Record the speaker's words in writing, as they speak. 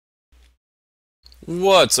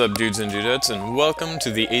What's up, dudes and dudettes, and welcome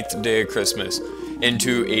to the 8th day of Christmas,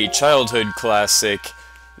 into a childhood classic,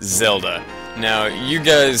 Zelda. Now, you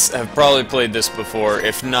guys have probably played this before.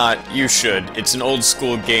 If not, you should. It's an old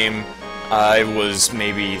school game. I was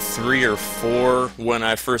maybe 3 or 4 when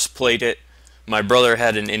I first played it. My brother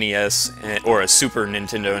had an NES, or a Super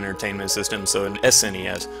Nintendo Entertainment System, so an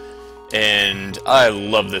SNES. And I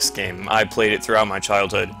love this game. I played it throughout my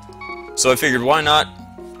childhood. So I figured, why not?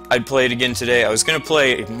 I'd play it again today. I was going to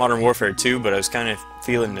play Modern Warfare 2, but I was kind of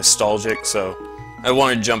feeling nostalgic, so I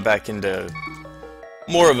wanted to jump back into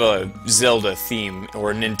more of a Zelda theme,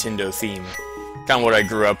 or a Nintendo theme. Kind of what I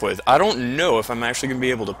grew up with. I don't know if I'm actually going to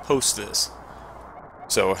be able to post this.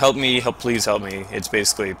 So help me, please help me. It's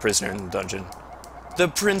basically a prisoner in the dungeon. The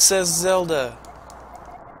Princess Zelda!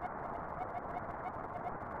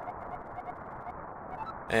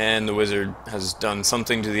 And the wizard has done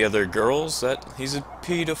something to the other girls that he's a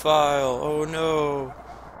pedophile. Oh no.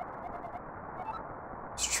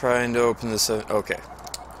 He's trying to open this up. Okay.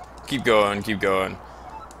 Keep going, keep going.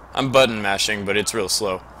 I'm button mashing, but it's real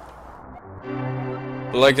slow.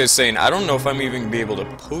 But like I was saying, I don't know if I'm even going to be able to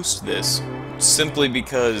post this, simply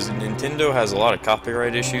because Nintendo has a lot of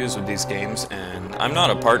copyright issues with these games, and I'm not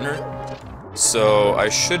a partner, so I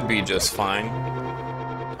should be just fine.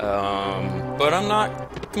 But I'm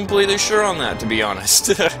not completely sure on that, to be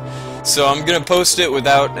honest. So I'm gonna post it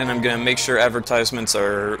without, and I'm gonna make sure advertisements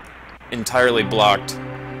are entirely blocked,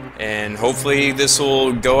 and hopefully this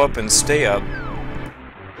will go up and stay up.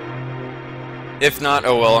 If not,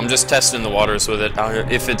 oh well, I'm just testing the waters with it.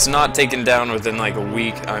 If it's not taken down within like a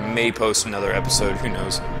week, I may post another episode, who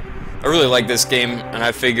knows. I really like this game, and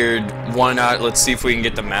I figured, why not, let's see if we can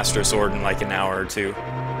get the Master Sword in like an hour or two.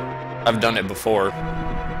 I've done it before.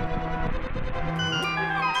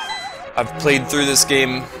 I've played through this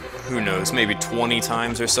game, who knows, maybe 20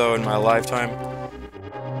 times or so in my lifetime.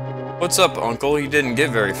 What's up, Uncle? You didn't get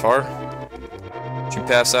very far. Did you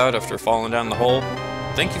pass out after falling down the hole?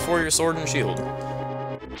 Thank you for your sword and shield.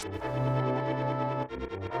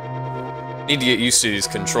 Need to get used to these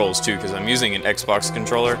controls too, because I'm using an Xbox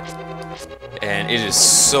controller, and it is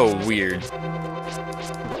so weird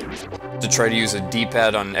to try to use a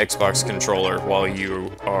D-pad on an Xbox controller while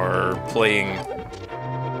you are playing.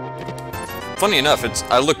 Funny enough,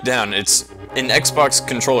 I looked down, it's an Xbox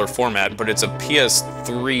controller format, but it's a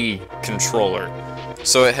PS3 controller.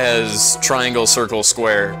 So it has triangle, circle,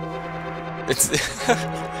 square. It's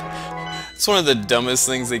it's one of the dumbest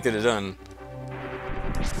things they could have done.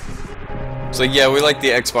 It's like, yeah, we like the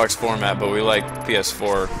Xbox format, but we like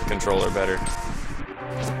PS4 controller better.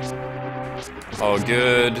 All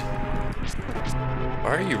good.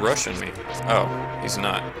 Why are you rushing me? Oh, he's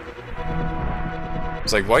not.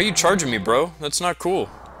 It's like, why are you charging me, bro? That's not cool.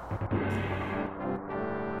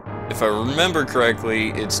 If I remember correctly,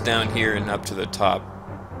 it's down here and up to the top.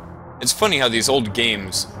 It's funny how these old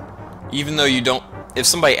games, even though you don't... If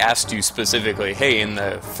somebody asked you specifically, hey, in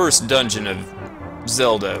the first dungeon of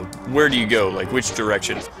Zelda, where do you go? Like, which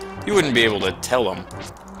direction? You wouldn't be able to tell them.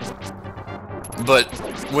 But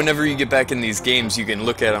whenever you get back in these games, you can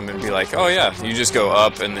look at them and be like, oh yeah, you just go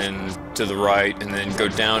up and then to the right, and then go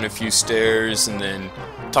down a few stairs, and then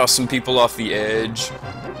toss some people off the edge.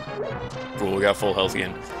 Cool, we got full health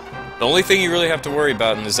again. The only thing you really have to worry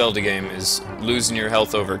about in the Zelda game is losing your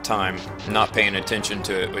health over time, not paying attention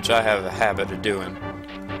to it, which I have a habit of doing.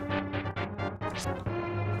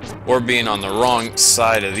 Or being on the wrong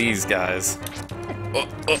side of these guys. Oh,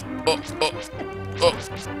 oh, oh, oh, oh.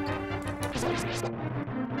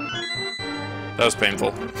 That was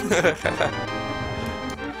painful.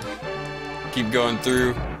 Keep going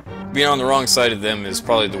through. Being on the wrong side of them is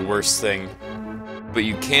probably the worst thing. But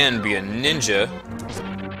you can be a ninja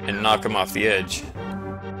and knock them off the edge.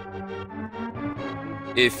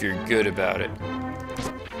 If you're good about it.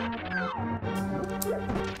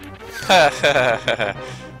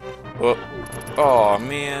 Well, oh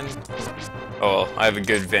man. Oh, I have a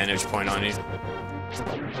good vantage point on you.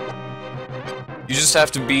 You just have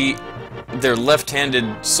to be... They're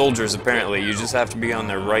left-handed soldiers, apparently. You just have to be on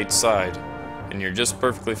their right side, and you're just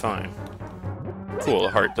perfectly fine. Cool, a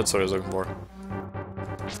heart. That's what I was looking for.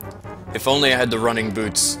 If only I had the running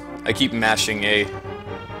boots. I keep mashing A.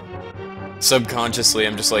 Subconsciously,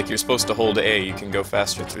 I'm just like, you're supposed to hold A. You can go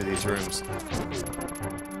faster through these rooms.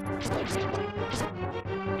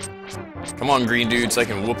 Come on, green dudes. I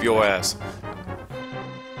can whoop your ass.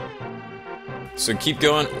 So keep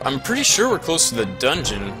going. I'm pretty sure we're close to the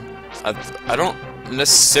dungeon. I don't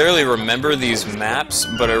necessarily remember these maps,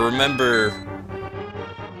 but I remember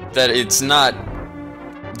that it's not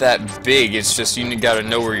that big, it's just you gotta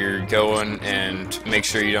know where you're going and make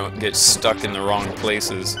sure you don't get stuck in the wrong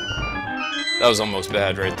places. That was almost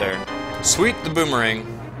bad right there. Sweet, the boomerang.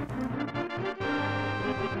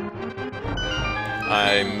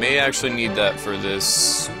 I may actually need that for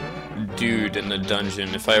this dude in the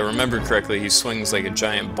dungeon. If I remember correctly, he swings like a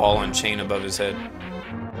giant ball and chain above his head.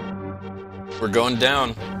 We're going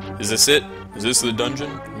down. Is this it? Is this the dungeon?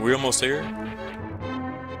 Are we almost here?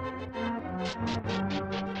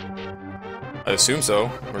 I assume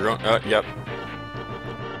so. We're going... yep.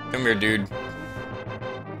 Come here, dude.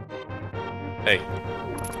 Hey.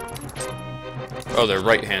 Oh, they're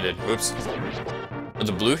right-handed. Whoops. Are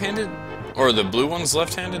the blue-handed? Or are the blue ones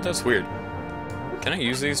left-handed? That's weird. Can I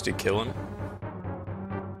use these to kill him?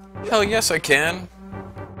 Hell yes, I can.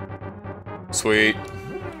 Sweet.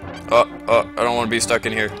 Oh, I don't want to be stuck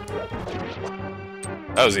in here.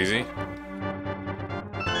 That was easy.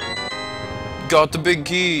 Got the big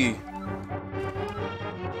key!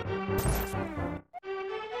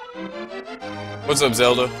 What's up,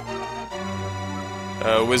 Zelda?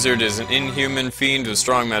 Wizard is an inhuman fiend with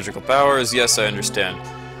strong magical powers. Yes, I understand.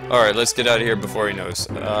 Alright, let's get out of here before he knows.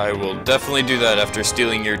 I will definitely do that after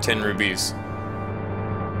stealing your 10 rubies.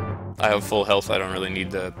 I have full health, I don't really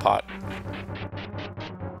need the pot.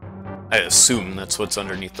 I assume that's what's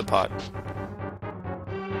underneath the pot.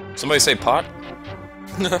 Somebody say pot?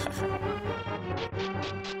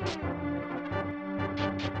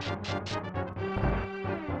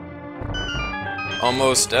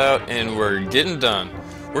 Almost out, and we're getting done.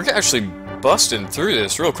 We're actually busting through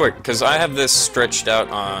this real quick, because I have this stretched out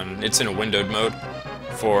on... It's in a windowed mode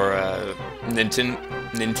for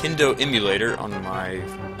Nintendo emulator on my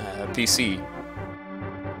PC.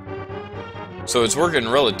 So it's working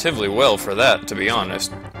relatively well for that, to be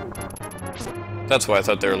honest. That's why I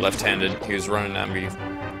thought they were left-handed. He was running at me.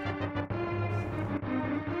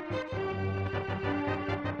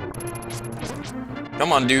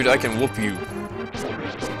 Come on, dude, I can whoop you.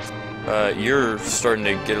 You're starting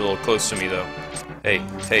to get a little close to me, though. Hey,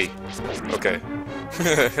 hey. Okay.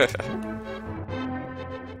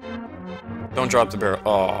 Don't drop the barrel.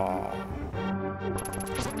 Aww.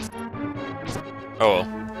 Oh well.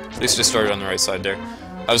 At least I started on the right side there.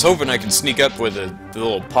 I was hoping I could sneak up with the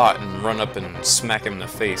little pot and run up and smack him in the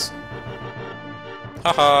face.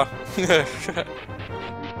 Haha.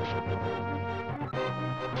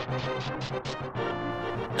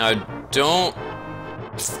 Now, I don't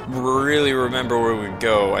really remember where we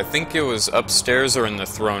go. I think it was upstairs or in the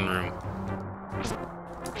throne room.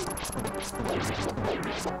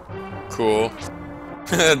 Cool.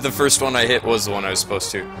 The first one I hit was the one I was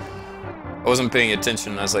supposed to. I wasn't paying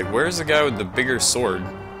attention. I was like, where's the guy with the bigger sword?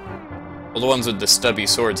 Well, the ones with the stubby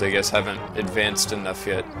swords, I guess, haven't advanced enough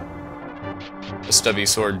yet. The stubby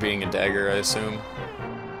sword being a dagger, I assume.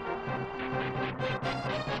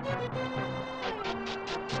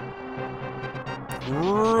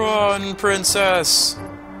 Run, princess!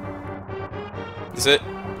 Is it?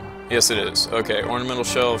 Yes, it is. Okay, ornamental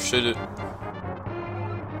shelf, should it...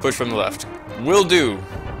 Push from the left. Will do!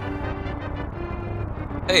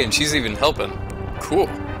 Hey, and she's even helping. Cool.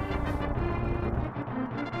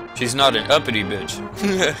 She's not an uppity bitch.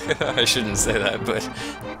 I shouldn't say that, but...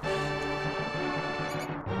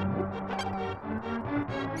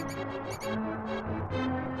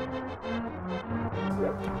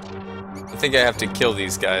 I think I have to kill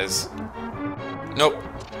these guys. Nope.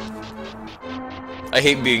 I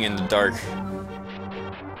hate being in the dark.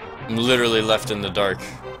 I'm literally left in the dark.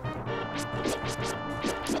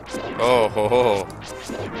 Oh ho ho.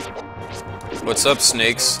 What's up,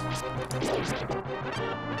 snakes?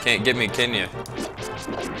 Can't get me, can ya?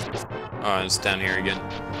 Oh, it's down here again.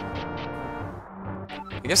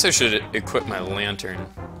 I guess I should equip my lantern.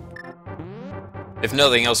 If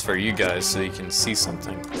nothing else for you guys, so you can see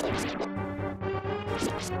something.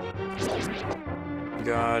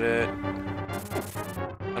 Got it.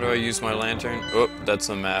 How do I use my lantern? Oh, that's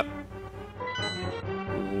a map.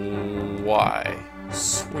 Why?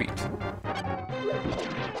 Sweet.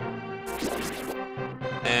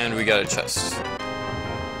 And we got a chest.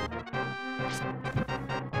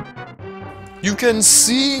 You can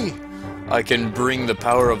see! I can bring the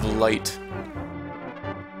power of light.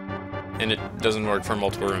 And it doesn't work for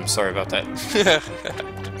multiple rooms, sorry about that.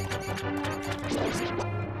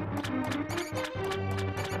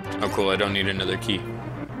 Oh cool, I don't need another key.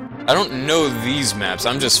 I don't know these maps,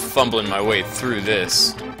 I'm just fumbling my way through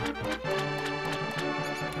this.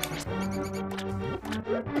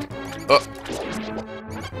 Oh!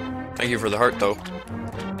 Thank you for the heart, though.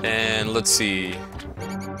 And let's see.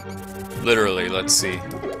 Literally, let's see.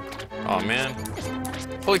 Oh man.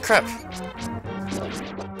 Holy crap!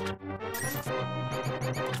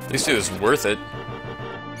 At least it was worth it.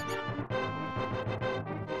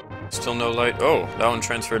 Still no light. Oh, that one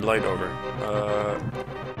transferred light over.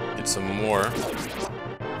 Get some more.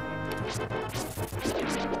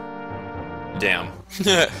 Damn.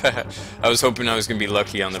 I was hoping I was gonna be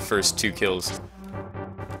lucky on the first 2 kills.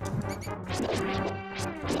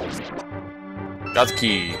 Got the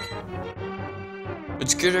key.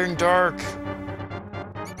 It's getting dark.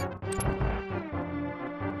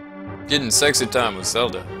 Getting sexy time with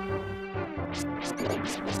Zelda.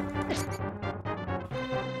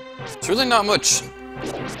 It's really not much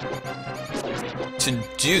to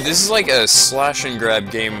do. This is like a slash and grab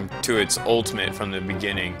game to its ultimate from the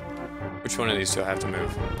beginning. Which one of these do I have to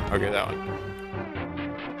move? Okay, that one.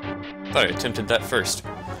 Thought I attempted that first.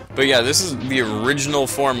 But yeah, this is the original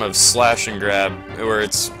form of slash and grab, where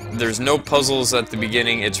there's no puzzles at the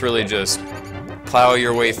beginning, it's really just plow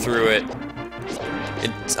your way through it.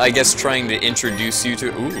 It's, I guess, trying to introduce you to...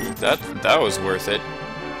 Ooh, that was worth it.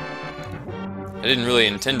 I didn't really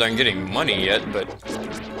intend on getting money yet, but...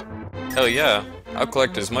 Hell yeah, I'll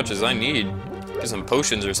collect as much as I need. Get some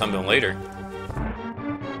potions or something later.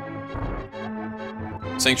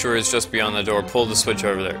 Sanctuary is just beyond the door. Pull the switch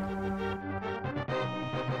over there.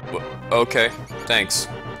 Okay, thanks.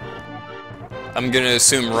 I'm gonna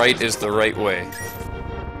assume right is the right way.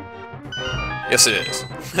 Yes, it is.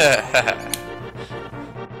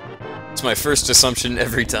 It's my first assumption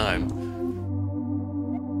every time.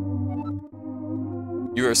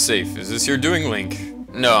 You are safe. Is this your doing, Link?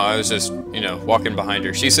 No, I was just, you know, walking behind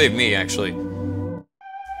her. She saved me, actually.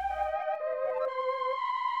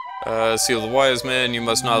 Seal the Wise Man, you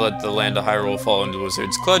must not let the land of Hyrule fall into the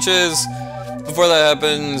wizard's clutches. Before that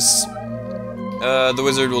happens, the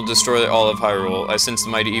wizard will destroy all of Hyrule. I sense the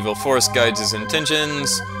mighty evil force guides his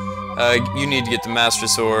intentions. You need to get the Master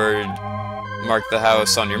Sword. Mark the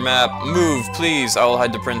house on your map. Move, please. I will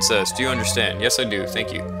hide the princess. Do you understand? Yes, I do.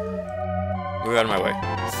 Thank you. Move out of my way.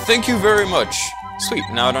 Thank you very much. Sweet.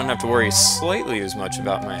 Now I don't have to worry slightly as much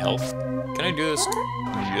about my health. Can I do this?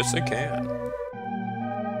 Yes, I can.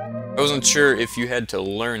 I wasn't sure if you had to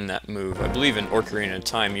learn that move. I believe in Ocarina of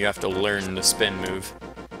Time you have to learn the spin move.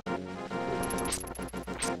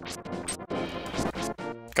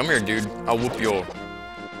 Come here, dude. I'll whoop your...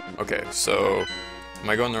 Okay, so... Am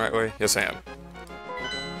I going the right way? Yes, I am.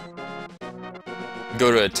 Go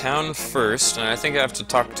to a town first, and I think I have to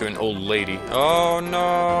talk to an old lady. Oh,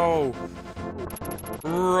 no!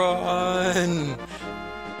 Run!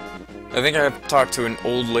 I think I have to talk to an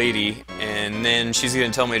old lady, and then she's gonna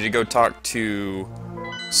tell me to go talk to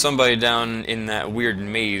somebody down in that weird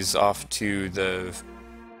maze off to the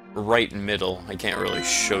right middle. I can't really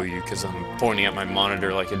show you because I'm pointing at my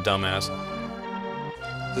monitor like a dumbass.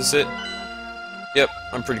 Is this it? Yep,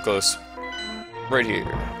 I'm pretty close. Right here.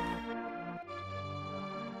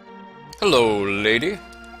 Hello, lady.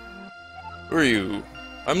 Who are you?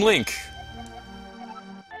 I'm Link.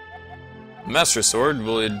 Master Sword,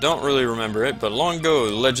 well, I don't really remember it, but long ago,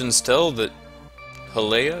 legends tell that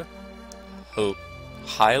Hyla?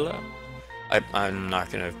 I'm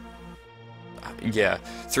not gonna... Yeah.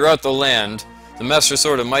 Throughout the land, the Master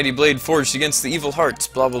Sword, a mighty blade forged against the evil hearts,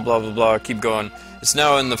 blah blah blah blah blah, keep going. It's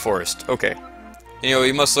now in the forest. Okay. You know,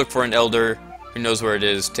 you must look for an elder who knows where it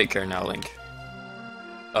is. Take care now, Link.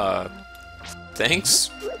 Thanks?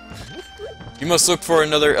 You must look for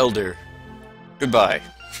another elder. Goodbye.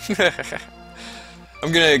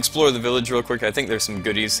 I'm gonna explore the village real quick. I think there's some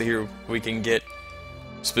goodies here we can get.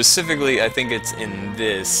 Specifically, I think it's in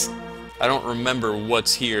this. I don't remember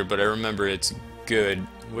what's here, but I remember it's good.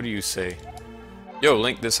 What do you say? Yo,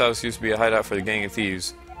 Link, this house used to be a hideout for the gang of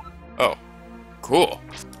thieves. Oh, cool.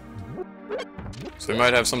 So we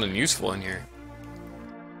might have something useful in here.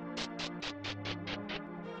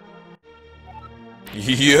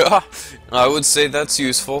 Yeah, I would say that's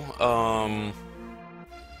useful. Oh,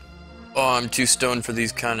 I'm too stoned for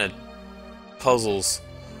these kind of puzzles.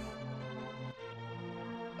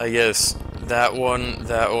 I guess that one,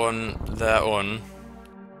 that one, that one,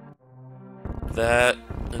 that,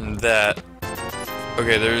 and that.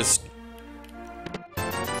 Okay, there's...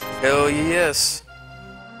 Hell yes!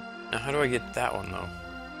 Now how do I get that one, though?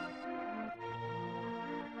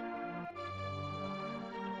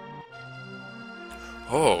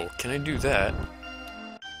 Oh, can I do that?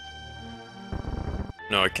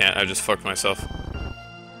 No, I can't. I just fucked myself.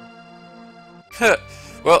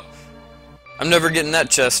 Well, I'm never getting that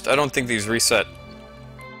chest. I don't think these reset.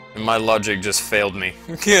 And my logic just failed me.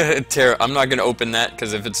 I'm not gonna open that,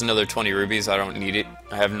 because if it's another 20 rubies, I don't need it.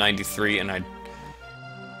 I have 93, and I...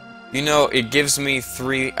 You know, it gives me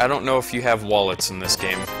 3... I don't know if you have wallets in this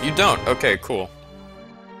game. You don't? Okay, cool.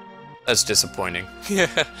 That's disappointing. Yeah.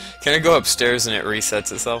 Can I go upstairs and it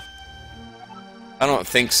resets itself? I don't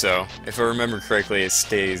think so. If I remember correctly, it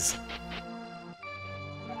stays.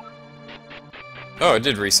 Oh, it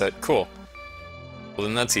did reset. Cool. Well,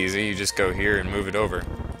 then that's easy. You just go here and move it over.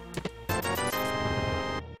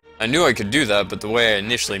 I knew I could do that, but the way I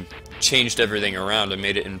initially changed everything around, it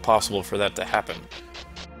made it impossible for that to happen.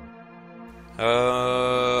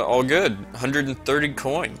 All good. 130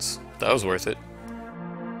 coins. That was worth it.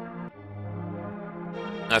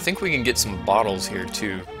 I think we can get some bottles here,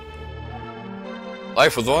 too.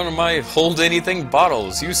 Life with one of my hold-anything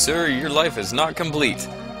bottles. You, sir, your life is not complete.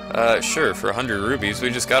 Sure, for 100 rubies. We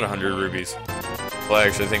just got 100 rubies. Well, I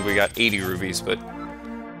actually think we got 80 rubies, but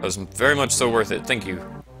that was very much so worth it. Thank you.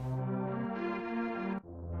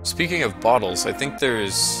 Speaking of bottles, I think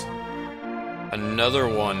there's another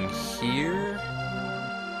one here?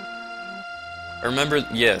 I remember,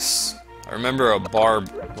 yes. I remember a bar...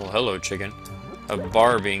 Well, hello, chicken. A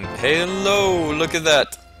bar being... Hello! Look at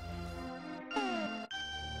that!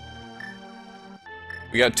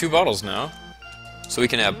 We got 2 bottles now. So we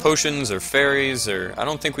can have potions or fairies or... I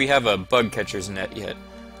don't think we have a bug catcher's net yet.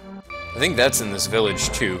 I think that's in this village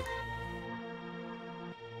too.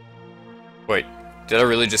 Wait, did I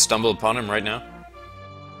really just stumble upon him right now?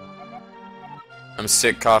 I'm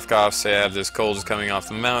sick, cough cough, say I have this cold is coming off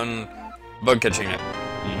the mountain. Bug catching net.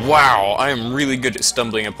 Wow, I am really good at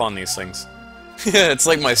stumbling upon these things. It's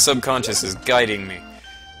like my subconscious is guiding me.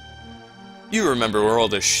 You remember where all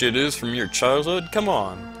this shit is from your childhood? Come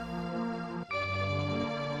on.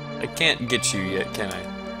 I can't get you yet, can I?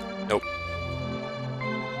 Nope.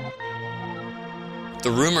 The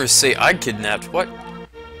rumors say I kidnapped... What?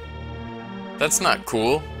 That's not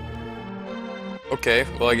cool. Okay,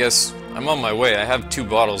 well I guess I'm on my way. I have 2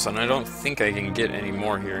 bottles and I don't think I can get any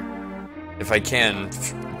more here. If I can,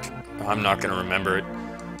 I'm not gonna remember it.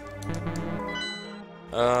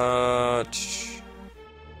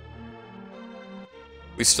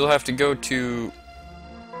 We still have to go to...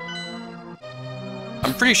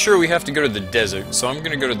 I'm pretty sure we have to go to the desert, so I'm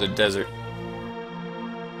gonna go to the desert.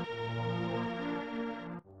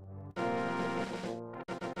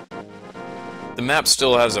 The map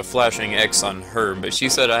still has a flashing X on her, but she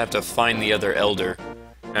said I have to find the other elder.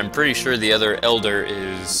 I'm pretty sure the other elder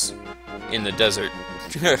is in the desert.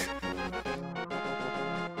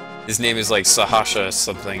 His name is like Sahasha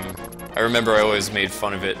something. I remember I always made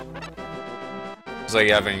fun of it. It was like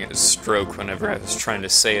having a stroke whenever I was trying to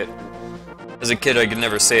say it. As a kid, I could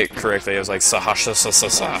never say it correctly. I was like, Sahasha sa sa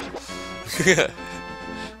sa.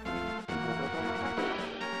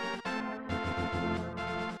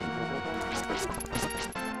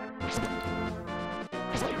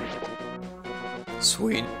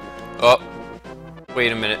 Sweet. Oh,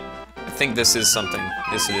 wait a minute. I think this is something.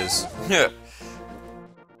 Yes, it is. Yeah.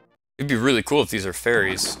 It'd be really cool if these are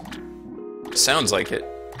fairies. Sounds like it.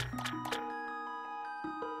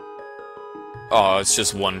 Oh, it's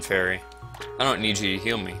just one fairy. I don't need you to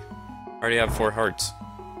heal me. I already have 4 hearts.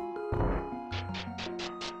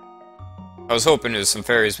 I was hoping there's some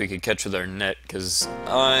fairies we could catch with our net, because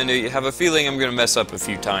I have a feeling I'm gonna mess up a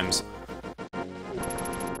few times.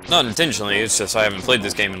 Not intentionally, it's just I haven't played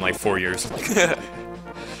this game in like 4 years. This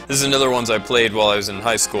is another ones I played while I was in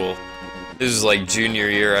high school. This is like junior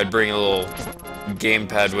year. I'd bring a little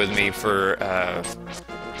gamepad with me for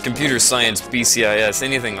computer science, BCIS,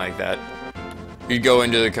 anything like that. You'd go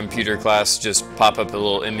into the computer class, just pop up a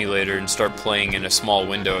little emulator and start playing in a small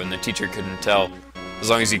window, and the teacher couldn't tell. As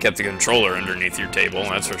long as you kept the controller underneath your table,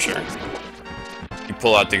 that's for sure. You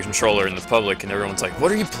pull out the controller in the public and everyone's like,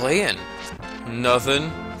 "What are you playing?"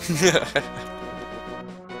 "Nothing."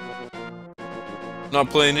 "Not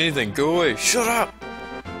playing anything, go away." "Shut up!"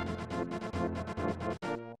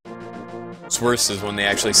 What's worse is when they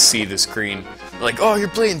actually see the screen. They're like, "Oh, you're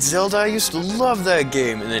playing Zelda? I used to love that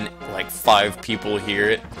game." And then like 5 people hear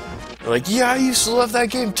it. They're like, "Yeah, I used to love that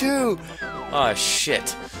game too." Ah,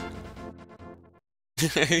 shit.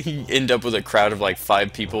 You end up with a crowd of like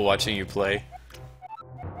 5 people watching you play.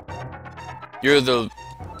 You're the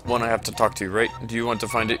one I have to talk to, right? Do you want to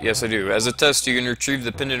find it? Yes, I do. As a test, you can retrieve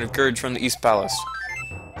the Pendant of Courage from the East Palace.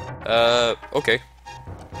 Okay.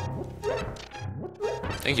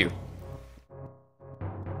 Thank you.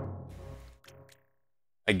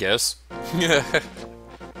 I guess.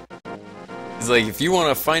 It's like, if you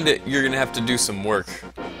want to find it, you're gonna have to do some work.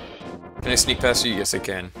 Can I sneak past you? Yes, I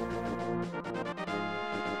can.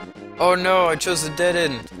 Oh no, I chose the dead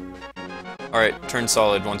end! Alright, turn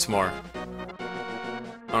solid once more.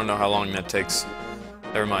 I don't know how long that takes.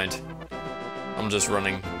 Never mind. I'm just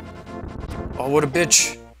running. Oh, what a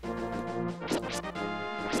bitch!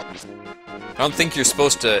 don't think you're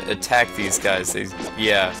supposed to attack these guys.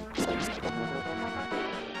 Yeah.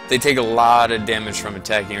 They take a lot of damage from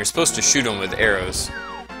attacking. You're supposed to shoot them with arrows.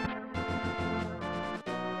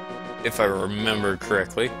 If I remember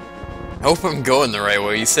correctly. I hope I'm going the right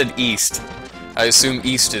way. You said east. I assume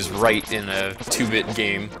east is right in a 2-bit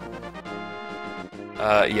game.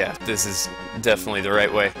 Yeah, this is definitely the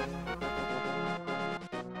right way.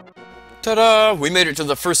 Ta-da! We made it to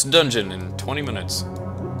the first dungeon in 20 minutes.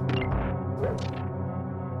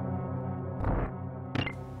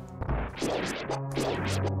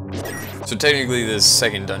 So technically this is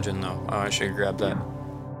second dungeon though. Oh, I should grab that.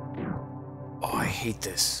 Oh, I hate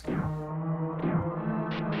this.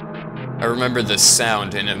 I remember the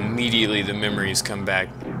sound and immediately the memories come back.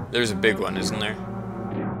 There's a big one, isn't there?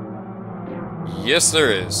 Yes,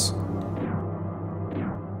 there is.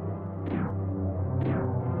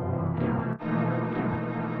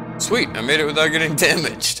 Sweet, I made it without getting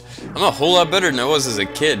damaged. I'm a whole lot better than I was as a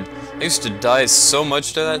kid. I used to die so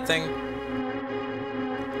much to that thing.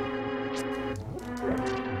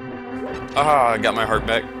 Ah, I got my heart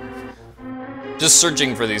back. Just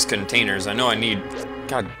searching for these containers. I know I need...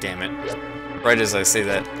 God damn it. Right as I say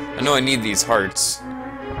that. I know I need these hearts.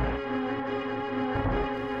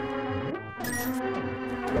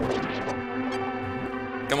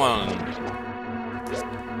 Come on.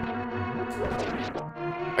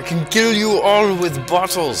 I can kill you all with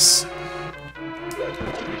bottles.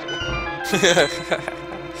 This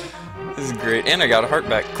is great. And I got a heart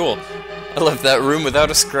back. Cool. I left that room without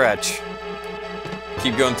a scratch.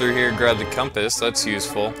 Keep going through here, grab the compass. That's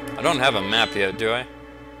useful. I don't have a map yet, do I?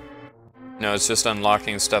 No, it's just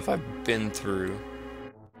unlocking stuff I've been through.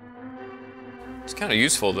 It's kind of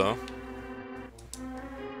useful, though.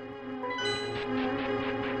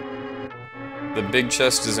 The big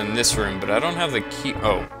chest is in this room, but I don't have the key.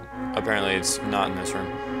 Oh, apparently it's not in this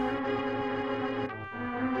room.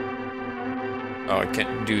 Oh, I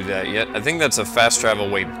can't do that yet. I think that's a fast travel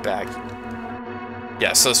way back.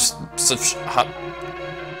 Yeah, so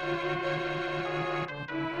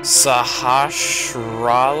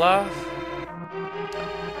Sahasrara?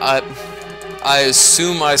 I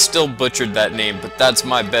assume I still butchered that name, but that's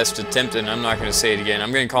my best attempt, and I'm not going to say it again.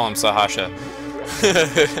 I'm going to call him Sahasha.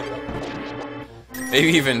 Maybe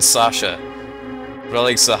even Sasha. But I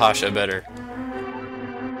like Sahasha better.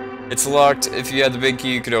 It's locked. If you had the big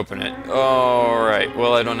key, you could open it. Alright,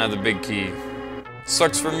 well, I don't have the big key.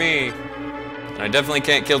 Sucks for me. And I definitely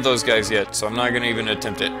can't kill those guys yet, so I'm not going to even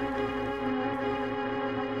attempt it.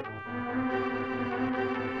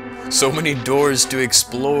 So many doors to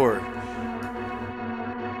explore.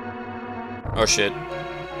 Oh shit.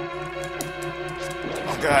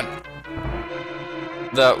 Oh god.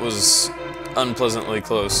 That was unpleasantly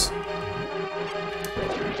close.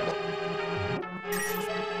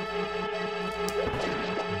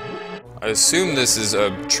 I assume this is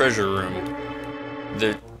a treasure room.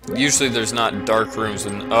 Usually there's not dark rooms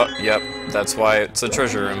and oh, yep, that's why it's a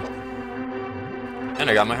treasure room. And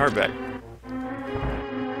I got my heart back.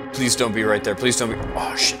 Please don't be right there. Please don't be...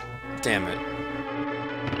 Oh, shit. Damn it.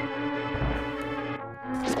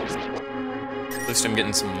 At least I'm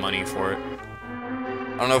getting some money for it.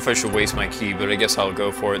 I don't know if I should waste my key, but I guess I'll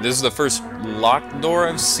go for it. This is the first locked door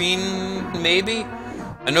I've seen, maybe?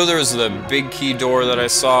 I know there was the big key door that I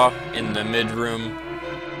saw in the mid-room.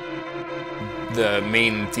 The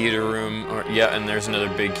main theater room. Or, yeah, and there's another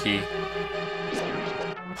big key.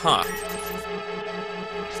 Huh.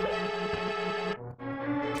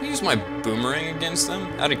 Use my boomerang against them?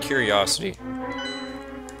 Out of curiosity.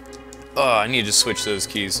 Oh, I need to switch those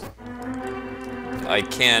keys. I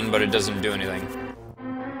can, but it doesn't do anything.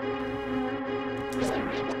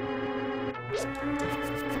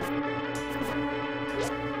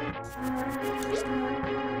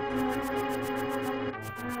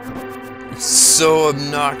 So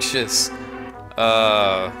obnoxious.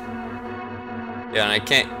 Yeah, and I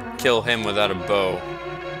can't kill him without a bow.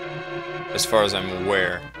 As far as I'm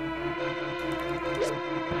aware.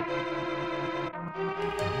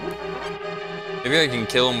 Maybe I can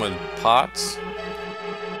kill him with pots?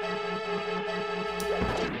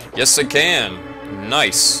 Yes, I can!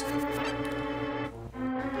 Nice!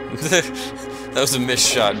 That was a missed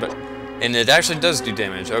shot, but... And it actually does do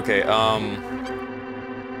damage. Okay, I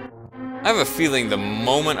have a feeling the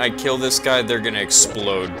moment I kill this guy, they're gonna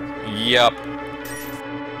explode. Yup.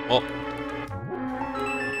 Well...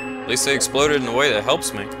 At least they exploded in a way that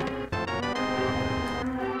helps me.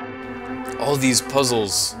 All these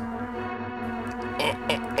puzzles.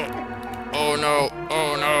 Oh no,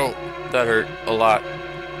 oh no. That hurt a lot.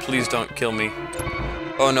 Please don't kill me.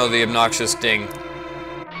 Oh no, the obnoxious ding.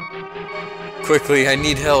 Quickly, I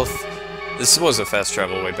need health. This was a fast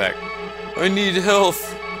travel way back. I need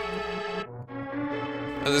health!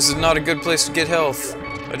 Oh, this is not a good place to get health.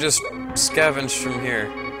 I just scavenged from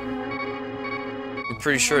here. I'm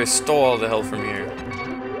pretty sure I stole all the health from here.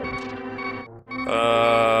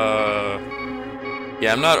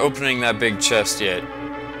 Yeah, I'm not opening that big chest yet.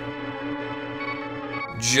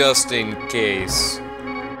 Just in case.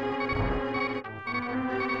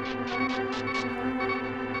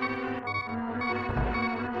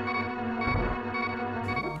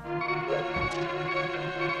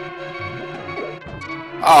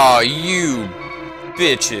 Aw, you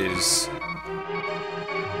bitches.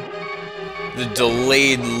 The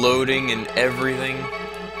delayed loading and everything.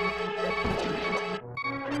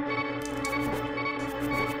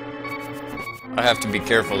 I have to be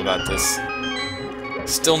careful about this.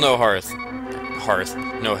 Still no hearth.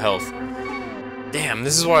 No health. Damn,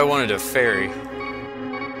 this is why I wanted a fairy.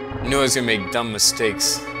 I knew I was gonna make dumb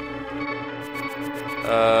mistakes.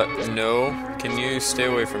 No. Can you stay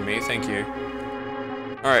away from me? Thank you.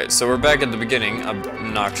 Alright, so we're back at the beginning,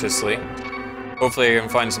 obnoxiously. Hopefully I can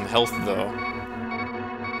find some health, though.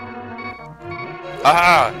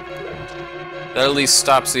 Ah! That at least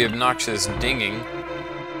stops the obnoxious dinging.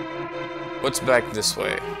 What's back this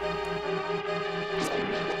way?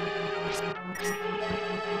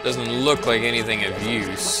 Doesn't look like anything of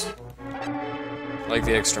use. I like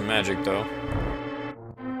the extra magic, though.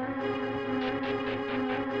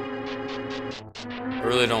 I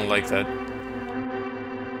really don't like that.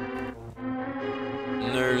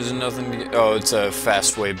 There's nothing to get. Oh, it's a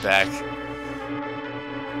fast way back.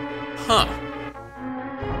 Huh.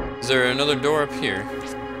 Is there another door up here?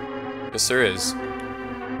 Yes, there is.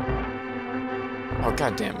 Oh,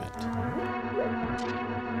 god damn it.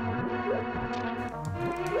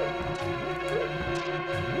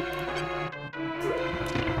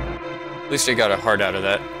 At least I got a heart out of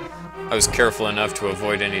that. I was careful enough to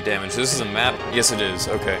avoid any damage. This is a map? Yes, it is.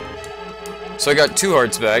 Okay. So I got 2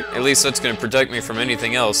 hearts back. At least that's going to protect me from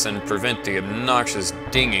anything else and prevent the obnoxious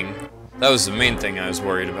dinging. That was the main thing I was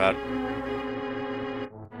worried about.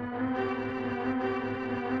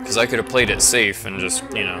 Because I could have played it safe and just,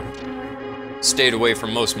 you know, stayed away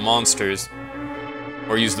from most monsters.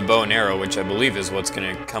 Or used the bow and arrow, which I believe is what's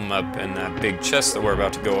going to come up in that big chest that we're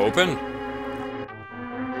about to go open.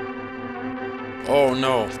 Oh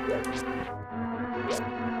no.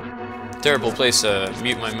 Terrible place to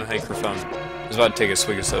mute my microphone. I was about to take a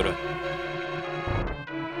swig of soda.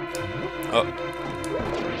 Oh.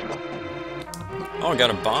 Oh, I got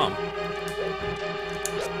a bomb.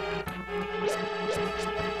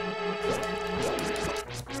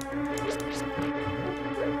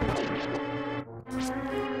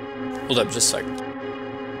 Hold up, just a second.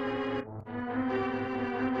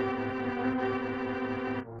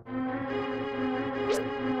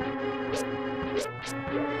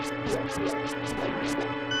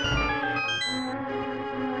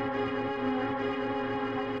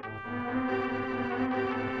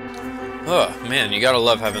 Oh, man, you gotta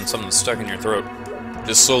love having something stuck in your throat.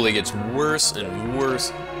 Just slowly gets worse and worse.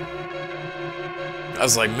 I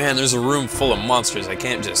was like, man, there's a room full of monsters. I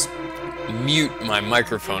can't just mute my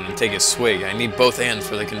microphone and take a swig. I need both hands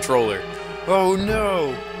for the controller. Oh,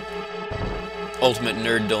 no! Ultimate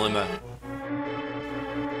nerd dilemma.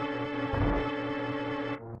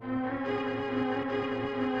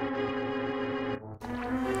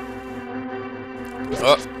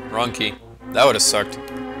 Oh, wrong key. That would have sucked.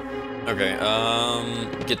 Okay,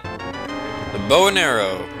 get the bow and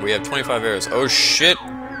arrow. We have 25 arrows. Oh shit!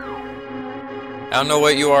 I don't know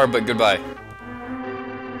what you are, but goodbye.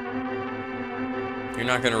 You're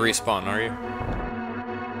not gonna respawn, are you?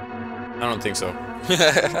 I don't think so.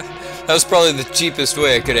 That was probably the cheapest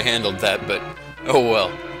way I could have handled that, but oh well.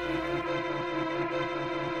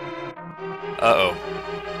 Uh-oh.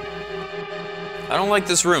 I don't like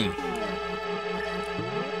this room.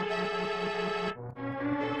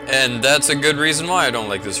 And that's a good reason why I don't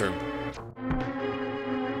like this room.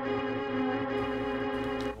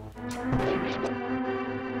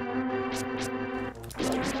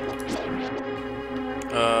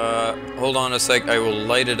 Hold on a sec, I will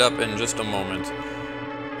light it up in just a moment.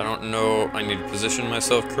 I don't know, I need to position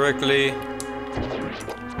myself correctly.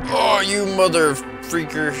 Oh, you mother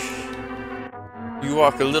freaker. You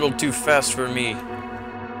walk a little too fast for me.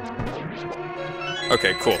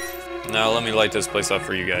 Okay, cool. Now let me light this place up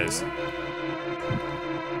for you guys.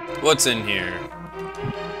 What's in here?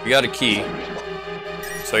 We got a key.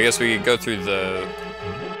 So I guess we could go through the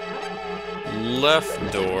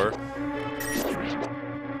left door.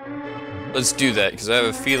 Let's do that, because I have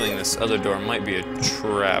a feeling this other door might be a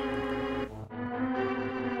trap.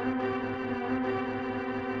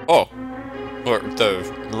 Oh! Or the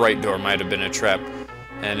right door might have been a trap.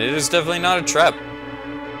 And it is definitely not a trap.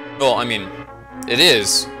 Well, I mean, it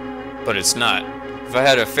is, but it's not. If I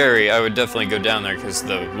had a fairy, I would definitely go down there, because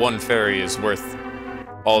the one fairy is worth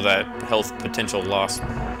all that health potential loss.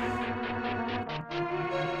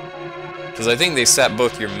 Because I think they sap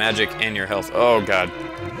both your magic and your health. Oh god.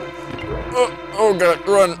 Oh god,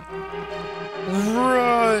 run!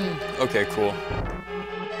 Run! Okay, cool.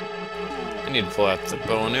 I need to pull out the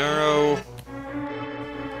bow and arrow.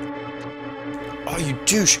 Oh, you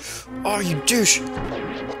douche! Oh, you douche!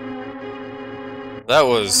 That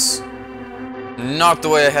was not the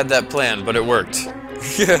way I had that planned, but it worked.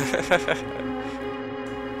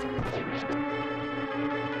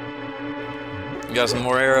 Got some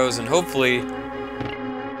more arrows, and hopefully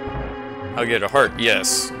I'll get a heart.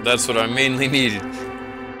 Yes, that's what I mainly needed.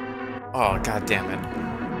 Oh, god damn it.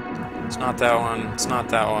 It's not that one. It's not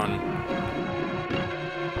that one.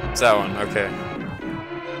 It's that one. Okay.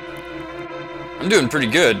 I'm doing pretty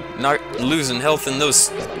good. Not losing health in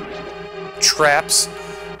those traps.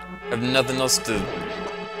 Have nothing else to...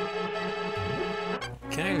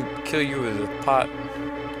 Can I kill you with a pot?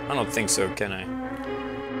 I don't think so, can I?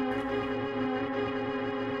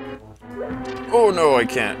 Oh no, I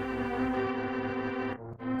can't.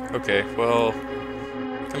 Okay, well...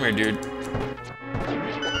 Come here, dude.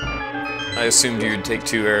 I assumed you'd take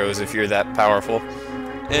 2 arrows if you're that powerful.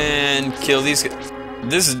 And kill these guys.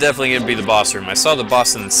 This is definitely gonna be the boss room. I saw the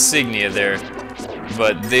boss insignia there,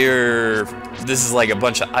 but this is like a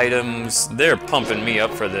bunch of items. They're pumping me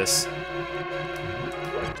up for this.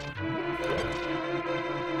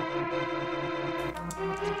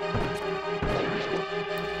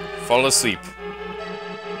 Fall asleep.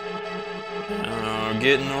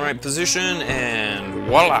 Get in the right position, and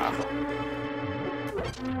voila!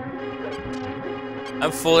 I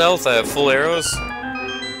have full health, I have full arrows.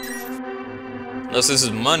 Unless this is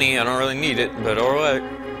money, I don't really need it, but alright.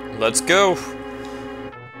 Let's go!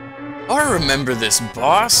 I remember this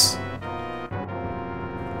boss!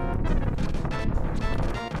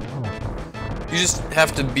 You just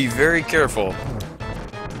have to be very careful.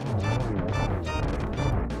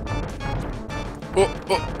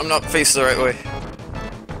 Oh, I'm not faced the right way.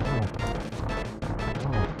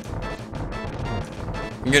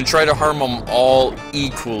 I'm gonna try to harm them all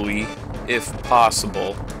equally, if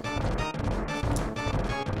possible.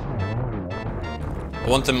 I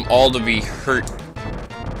want them all to be hurt.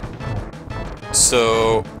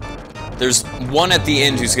 So, there's one at the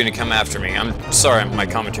end who's gonna come after me. I'm sorry, my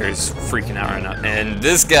commentary is freaking out right now. And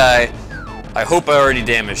this guy, I hope I already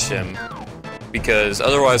damaged him, because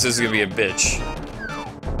otherwise this is gonna be a bitch.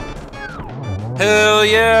 Hell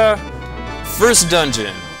yeah! First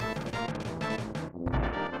dungeon.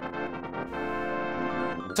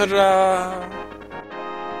 Ta-da!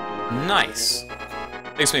 Nice.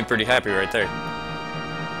 Makes me pretty happy right there.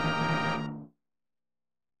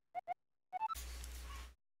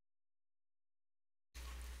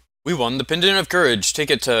 We won the Pendant of Courage. Take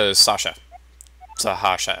it to Sasha.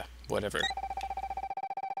 Sahasha. Whatever.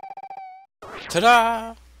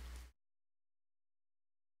 Ta-da!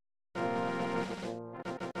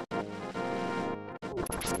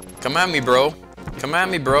 Come at me, bro. Come at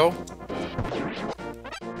me, bro.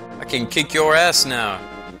 I can kick your ass now.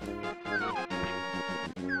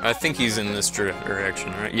 I think he's in this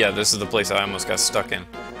direction, right? Yeah, this is the place I almost got stuck in.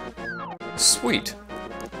 Sweet.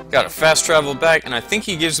 Got a fast travel back, and I think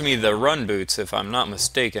he gives me the run boots, if I'm not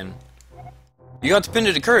mistaken. You got the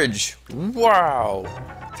Pendant of Courage! Wow!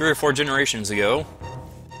 3 or 4 generations ago,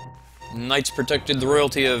 knights protected the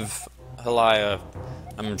royalty of Halaya.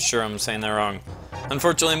 I'm sure I'm saying that wrong.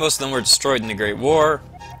 Unfortunately, most of them were destroyed in the Great War.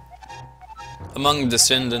 Among the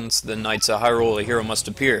descendants, the Knights of Hyrule, a hero must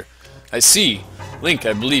appear. I see. Link,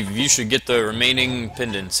 I believe you should get the remaining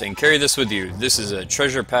pendants and carry this with you. This is a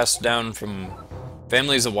treasure passed down from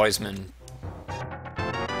families of wise men.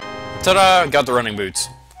 Ta-da! Got the running boots.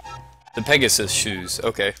 The Pegasus shoes.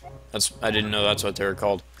 Okay. I didn't know that's what they were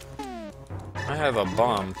called. I have a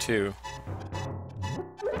bomb, too.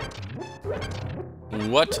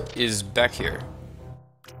 What is back here?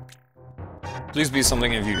 Please be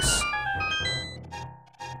something of use.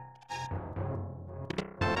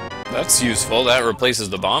 That's useful. That replaces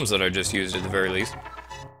the bombs that I just used at the very least.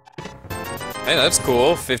 Hey, that's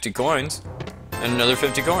cool. 50 coins. And another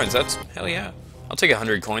 50 coins. That's... hell yeah. I'll take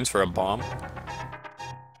 100 coins for a bomb.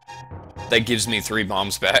 That gives me 3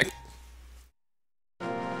 bombs back.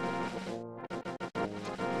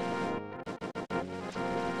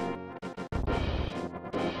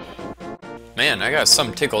 Man, I got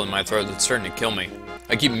some tickle in my throat that's starting to kill me.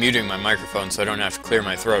 I keep muting my microphone so I don't have to clear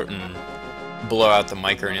my throat and blow out the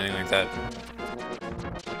mic or anything like that.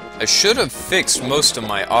 I should have fixed most of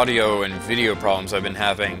my audio and video problems I've been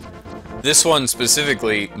having. This one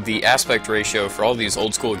specifically, the aspect ratio for all these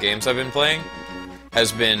old school games I've been playing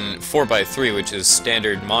has been 4:3, which is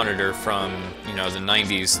standard monitor from, you know, the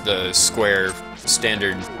 90s, the square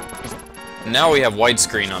standard. Now we have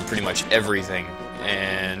widescreen on pretty much everything,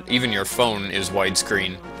 and even your phone is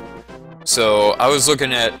widescreen. So I was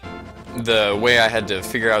looking at the way I had to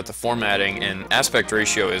figure out the formatting, and aspect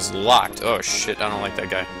ratio is locked. Oh shit, I don't like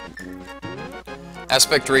that guy.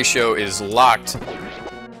 Aspect ratio is locked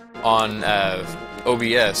on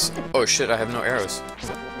OBS. Oh shit, I have no arrows.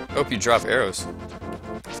 I hope you drop arrows.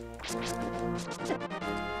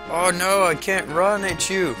 Oh no, I can't run at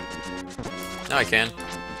you. Now I can.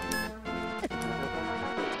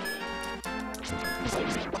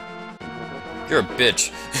 You're a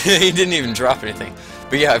bitch. He didn't even drop anything.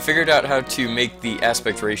 But yeah, I figured out how to make the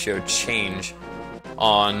aspect ratio change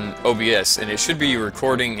on OBS, and it should be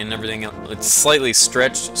recording and everything. It's slightly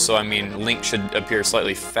stretched, so I mean, Link should appear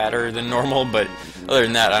slightly fatter than normal, but other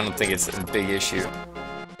than that, I don't think it's a big issue.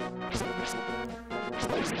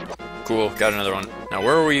 Cool, got another one. Now,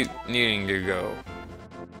 where are we needing to go?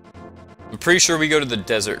 I'm pretty sure we go to the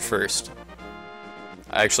desert first.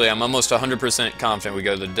 Actually, I'm almost 100% confident we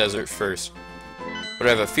go to the desert first. But I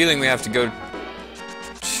have a feeling we have to go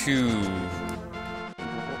to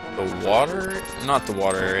the water? Not the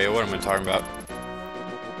water area, what am I talking about?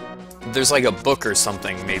 There's like a book or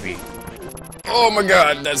something, maybe. Oh my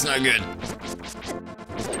god, that's not good.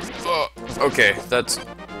 Oh, okay, that's...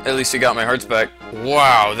 At least it got my hearts back.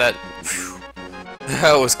 Wow, that...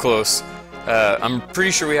 that was close. I'm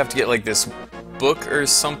pretty sure we have to get like this book or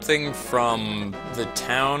something from the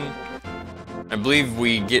town. I believe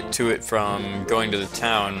we get to it from going to the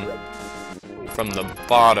town from the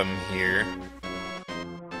bottom here.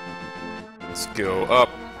 Let's go up.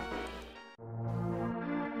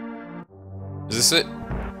 Is this it?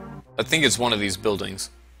 I think it's one of these buildings.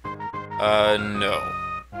 No.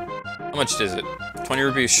 How much is it? 20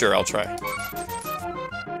 rupees? Sure, I'll try.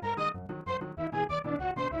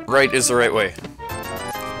 Right is the right way.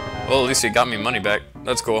 Well, at least it got me money back.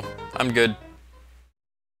 That's cool. I'm good.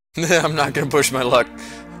 I'm not gonna push my luck.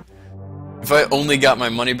 If I only got my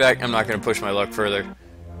money back, I'm not gonna push my luck further.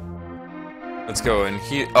 Let's go in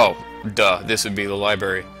here. Oh, duh. This would be the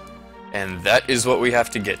library. And that is what we have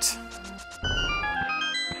to get.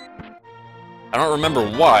 I don't remember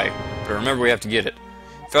why, but I remember we have to get it.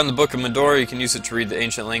 Found the Book of Medora, you can use it to read the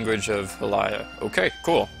ancient language of Hilia. Okay,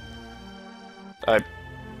 cool. I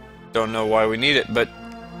don't know why we need it, but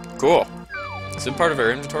cool. Is it part of our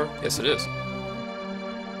inventory? Yes, it is.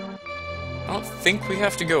 I don't think we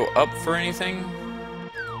have to go up for anything.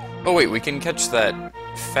 Oh wait, we can catch that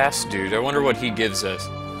fast dude. I wonder what he gives us.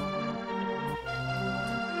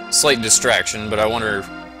 Slight distraction, but I wonder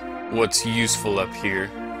what's useful up here.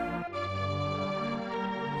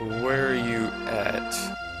 Where are you at?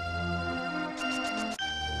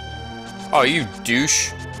 Oh, you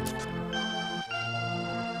douche.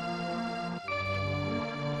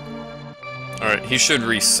 Alright, he should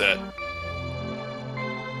reset.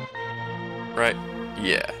 Right?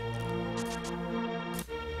 Yeah.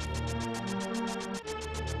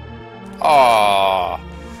 Aww.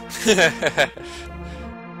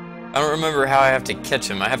 I don't remember how I have to catch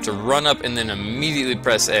him. I have to run up and then immediately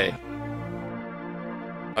press A.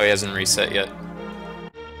 Oh, he hasn't reset yet.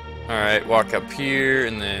 Alright, walk up here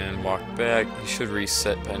and then walk back. He should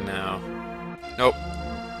reset by now. Nope.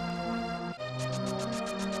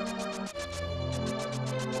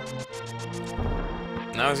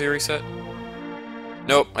 Now is he reset?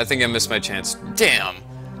 Nope, I think I missed my chance. Damn!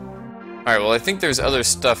 Alright, well I think there's other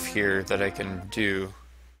stuff here that I can do.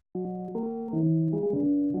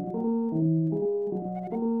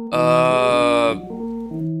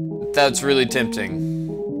 That's really tempting.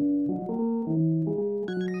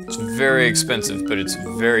 It's very expensive, but it's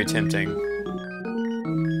very tempting.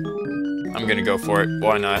 I'm gonna go for it.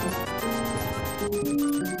 Why not?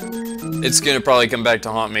 It's gonna probably come back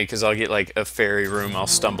to haunt me because I'll get like a fairy room I'll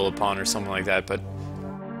stumble upon or something like that, but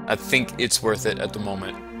I think it's worth it at the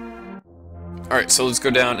moment. Alright, so let's go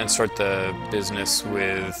down and start the business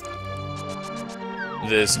with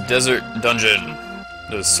this desert dungeon.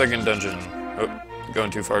 The second dungeon. Oh, going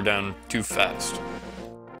too far down too fast.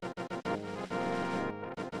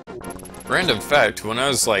 Random fact, when I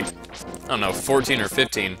was like, I don't know, 14 or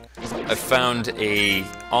 15, I found a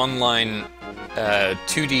online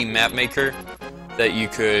 2D map maker that you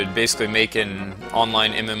could basically make an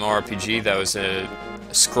online MMORPG that was a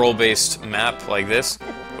scroll-based map like this.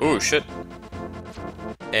 Oh shit.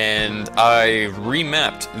 And I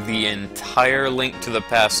remapped the entire Link to the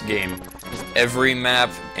Past game every map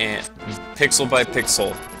and pixel by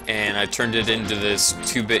pixel, and I turned it into this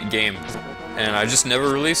 2-bit game, and I just never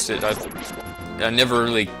released it. I never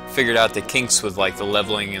really figured out the kinks with like the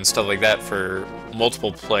leveling and stuff like that for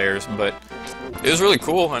multiple players, but it was really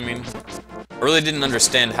cool. I mean, I really didn't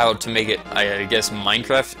understand how to make it, I guess,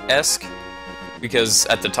 Minecraft-esque, because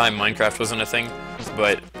at the time Minecraft wasn't a thing,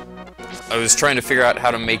 but I was trying to figure out how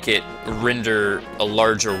to make it render a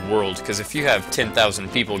larger world, because if you have 10,000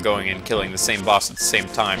 people going and killing the same boss at the same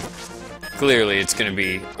time, clearly it's going to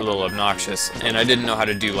be a little obnoxious. And I didn't know how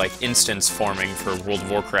to do like instance forming for World of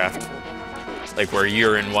Warcraft, like where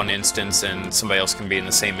you're in one instance and somebody else can be in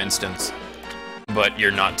the same instance, but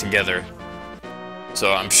you're not together.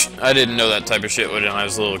 So I didn't know that type of shit when I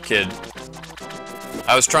was a little kid.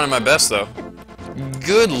 I was trying my best though.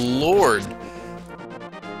 Good lord!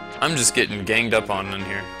 I'm just getting ganged up on in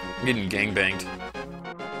here. I'm getting gangbanged.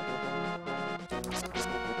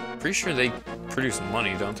 Pretty sure they produce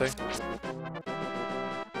money, don't they?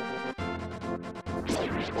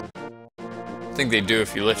 I think they do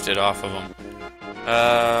if you lift it off of them.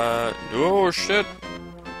 Oh shit!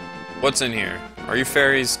 What's in here? Are you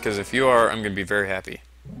fairies? Because if you are, I'm gonna be very happy.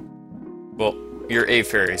 Well, you're a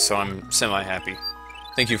fairy, so I'm semi-happy.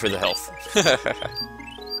 Thank you for the health.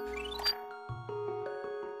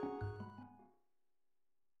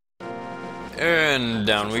 And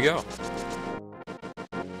down we go.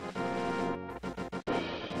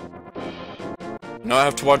 Now I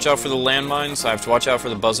have to watch out for the landmines, I have to watch out for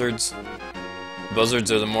the buzzards.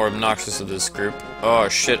 Buzzards are the more obnoxious of this group. Oh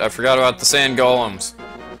shit, I forgot about the sand golems.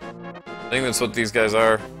 I think that's what these guys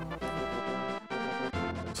are.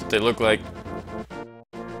 That's what they look like.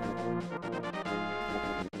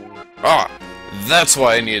 Ah! That's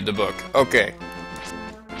why I needed the book. Okay.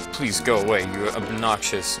 Please go away, you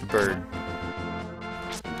obnoxious bird.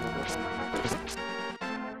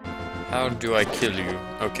 How do I kill you?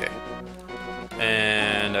 Okay.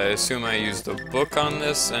 And I assume I use the book on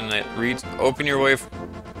this, and it reads, open your way...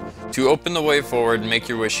 To open the way forward, make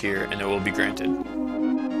your wish here, and it will be granted.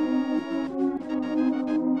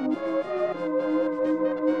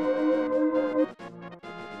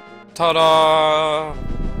 Ta-da!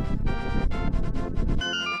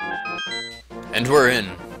 And we're in,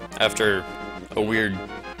 after a weird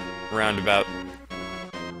roundabout.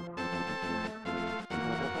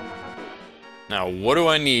 Now, what do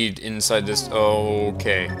I need inside this?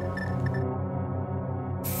 Okay.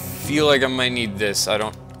 Feel like I might need this.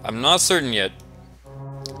 I'm not certain yet.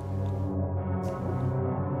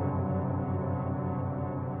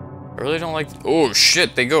 I really don't like... Oh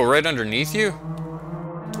shit, they go right underneath you?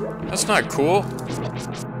 That's not cool.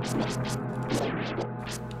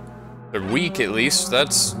 They're weak, at least.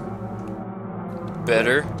 That's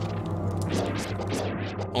better.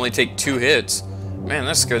 Only take 2 hits. Man,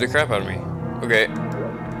 that scared the crap out of me. Okay.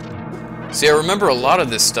 See, I remember a lot of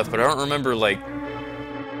this stuff, but I don't remember, like,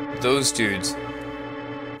 those dudes.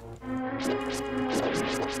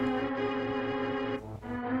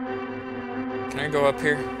 Can I go up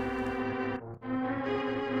here?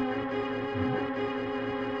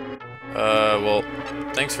 Well,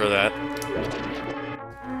 thanks for that.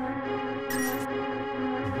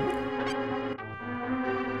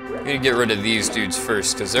 I'm gonna get rid of these dudes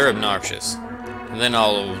first, because they're obnoxious. And then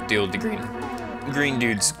I'll deal with the green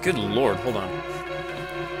dudes. Good lord, hold on.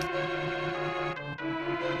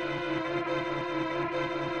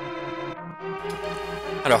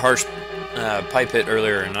 Had a harsh pipe hit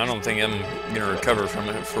earlier, and I don't think I'm gonna recover from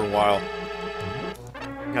it for a while.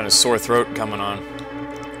 Got a sore throat coming on.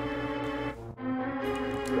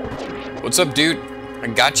 What's up, dude? I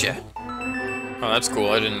gotcha. Oh, that's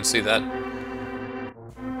cool. I didn't see that.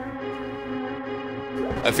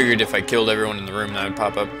 I figured if I killed everyone in the room, that would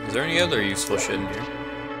pop up. Is there any other useful shit in here?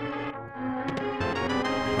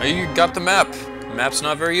 Oh, you got the map. The map's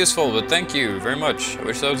not very useful, but thank you very much. I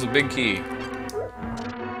wish that was a big key.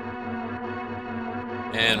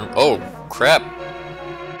 And, oh, crap.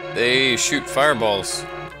 They shoot fireballs.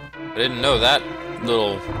 I didn't know that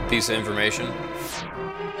little piece of information.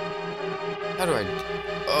 How do I...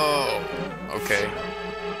 Oh, okay.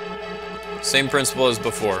 Same principle as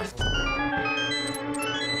before.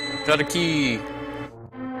 Got a key.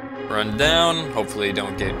 Run down. Hopefully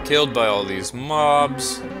don't get killed by all these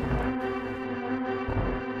mobs.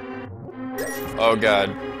 Oh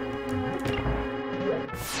god.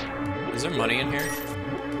 Is there money in here?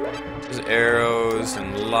 There's arrows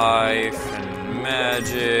and life and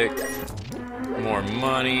magic. More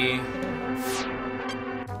money.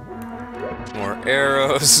 More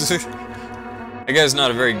arrows. That guy's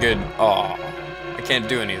not a very good... Aw. I can't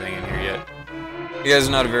do anything in here yet. You guys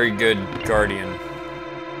are not a very good guardian.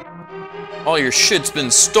 All your shit's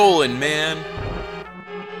been stolen, man.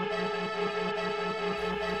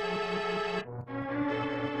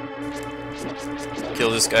 Kill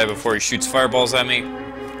this guy before he shoots fireballs at me.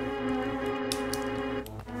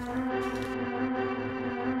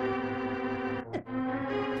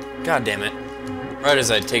 God damn it. Right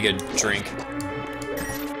as I take a drink.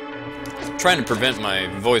 I'm trying to prevent my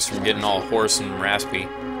voice from getting all hoarse and raspy.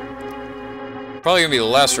 Probably gonna be the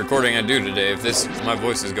last recording I do today if my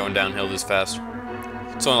voice is going downhill this fast.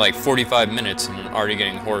 It's only like 45 minutes and I'm already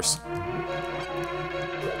getting hoarse.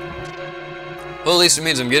 Well, at least it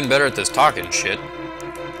means I'm getting better at this talking shit.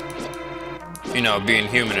 You know, being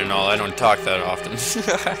human and all, I don't talk that often.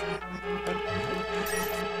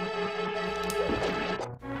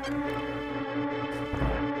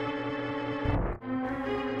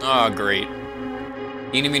 Ah, oh, great.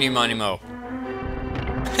 Eeny, meeny, miny, mo.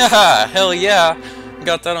 Haha, hell yeah!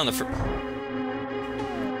 Got that on the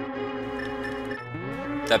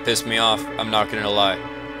That pissed me off, I'm not gonna lie.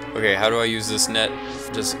 Okay, how do I use this net?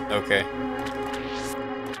 Just, okay.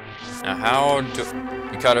 Now how do...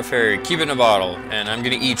 You caught a fairy, keep it in a bottle, and I'm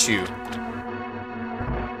gonna eat you.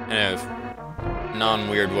 In a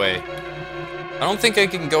non-weird way. I don't think I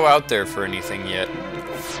can go out there for anything yet.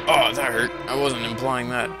 Oh, that hurt. I wasn't implying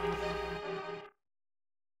that.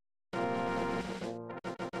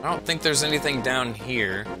 I don't think there's anything down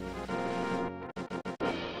here.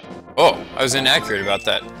 Oh, I was inaccurate about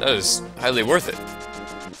that. That is highly worth it.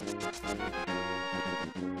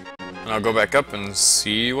 And I'll go back up and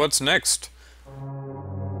see what's next.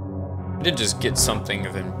 I did just get something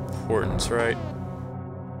of importance, right?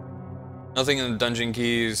 Nothing in the dungeon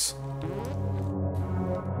keys.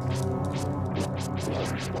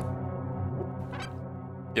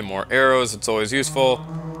 Get more arrows, it's always useful.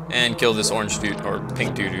 And kill this orange dude, or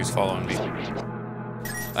pink dude who's following me.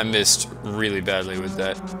 I missed really badly with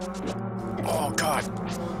that. Oh god.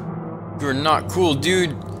 You are not cool,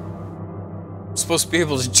 dude. I'm supposed to be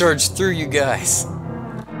able to charge through you guys.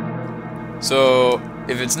 So,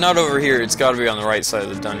 if it's not over here, it's gotta be on the right side of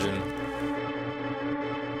the dungeon.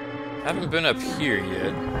 I haven't been up here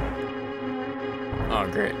yet. Oh,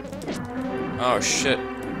 great. Oh, shit.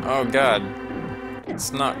 Oh, god.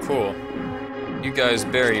 It's not cool. You guys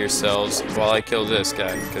bury yourselves while I kill this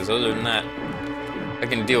guy, because other than that, I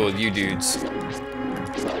can deal with you dudes.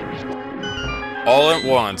 All at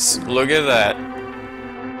once. Look at that.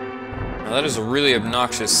 Now that is a really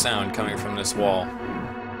obnoxious sound coming from this wall.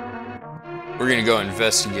 We're gonna go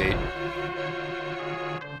investigate.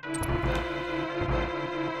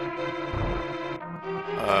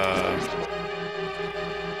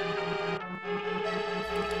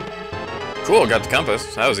 Cool, got the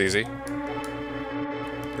compass. That was easy.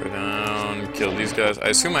 Go down, kill these guys. I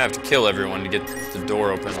assume I have to kill everyone to get the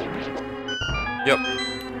door open. Yep.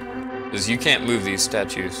 Because you can't move these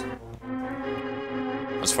statues.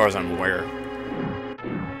 As far as I'm aware.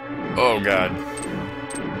 Oh god.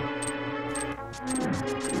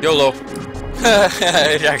 YOLO.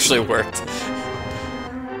 It actually worked.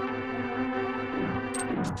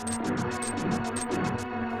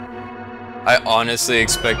 I honestly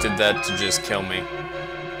expected that to just kill me.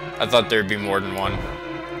 I thought there'd be more than one.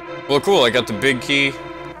 Well, cool, I got the big key.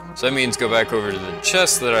 So that means go back over to the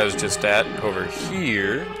chest that I was just at, over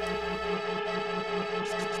here.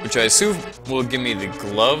 Which I assume will give me the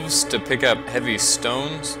gloves to pick up heavy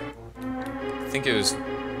stones. I think it was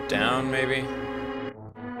down, maybe?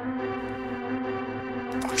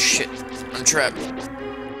 Oh shit, I'm trapped.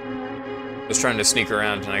 I was trying to sneak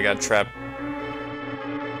around and I got trapped.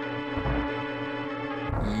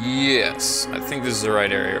 Yes, I think this is the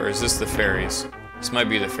right area, or is this the fairies? This might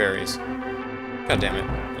be the fairies. God damn it.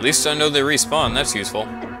 At least I know they respawn, that's useful.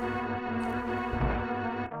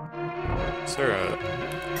 Is there a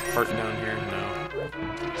heart down here?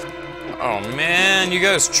 No. Oh man, you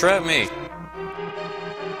guys trapped me!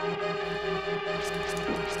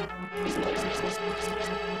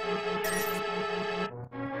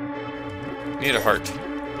 Need a heart.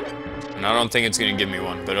 And I don't think it's gonna give me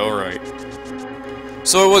one, but alright.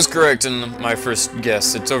 So I was correct in my first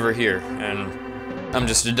guess, it's over here, and I'm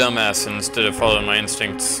just a dumbass instead of following my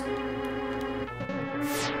instincts.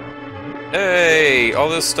 Hey, all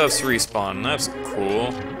this stuff's respawn, that's cool.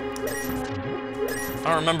 I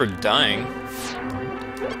don't remember dying.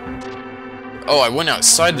 Oh, I went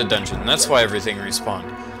outside the dungeon, that's why everything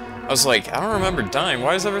respawned. I was like, I don't remember dying,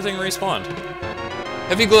 why is everything respawned?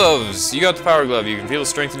 Heavy gloves! You got the power glove, you can feel the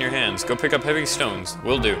strength in your hands. Go pick up heavy stones.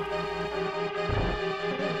 Will do.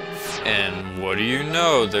 And what do you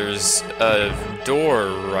know? There's a door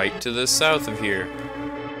right to the south of here.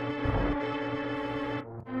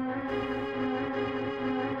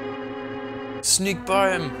 sneak by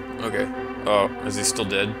him. Okay. Oh, is he still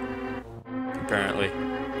dead? Apparently.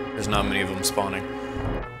 There's not many of them spawning.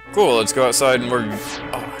 Cool, let's go outside and we're...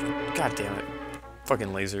 Oh, god damn it. Fucking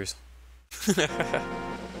lasers.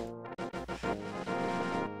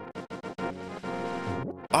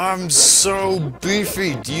 I'm so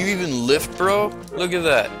beefy. Do you even lift, bro? Look at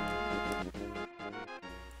that.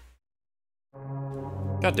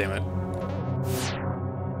 God damn it.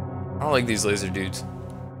 I don't like these laser dudes.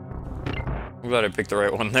 I'm glad I picked the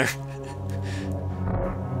right one there.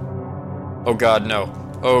 Oh god, no.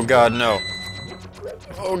 Oh god, no.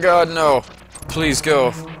 Oh god, no. Please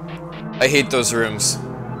go. I hate those rooms.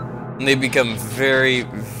 And they become very,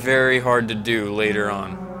 very hard to do later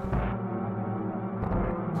on.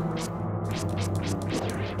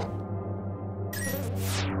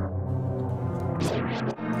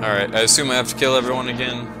 Alright, I assume I have to kill everyone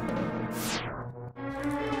again.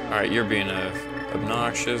 Alright, you're being a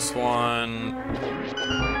obnoxious one.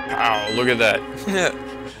 Ow, look at that.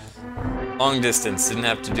 Long distance, didn't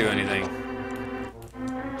have to do anything.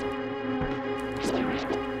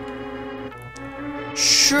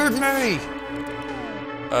 Shoot me!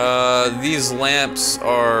 These lamps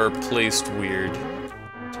are placed weird,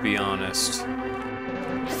 to be honest.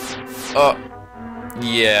 Oh,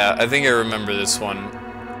 yeah, I think I remember this one.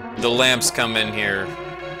 The lamps come in here.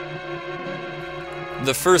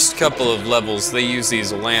 The first couple of levels, they use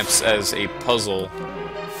these lamps as a puzzle.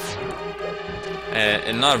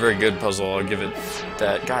 And not a very good puzzle, I'll give it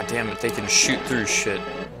that. God damn it, they can shoot through shit.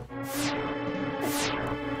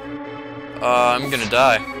 I'm gonna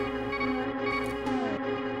die.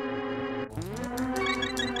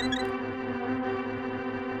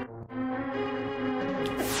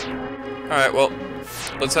 Alright, well,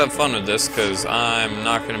 let's have fun with this, because I'm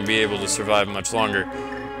not gonna be able to survive much longer.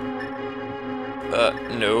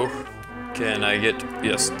 No. Can I get...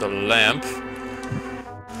 Yes, the lamp.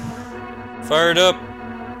 Fire it up.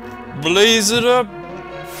 Blaze it up.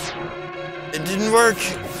 It didn't work.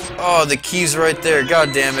 Oh, the key's right there.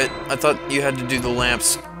 God damn it. I thought you had to do the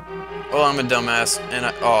lamps. Oh, I'm a dumbass. And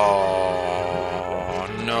I... Oh,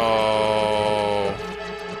 no.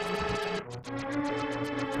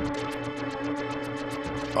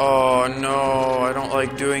 Oh, no. I don't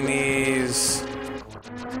like doing these.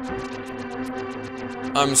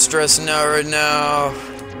 I'm stressing out right now.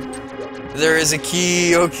 There is a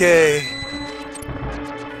key. Okay.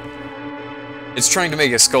 It's trying to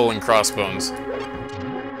make a skull and crossbones.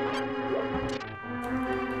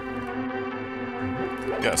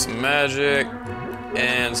 Got some magic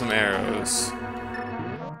and some arrows.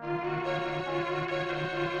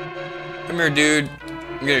 Come here, dude.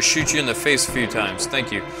 I'm gonna shoot you in the face a few times.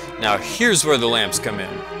 Thank you. Now, here's where the lamps come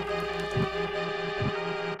in.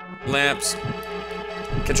 Lamps.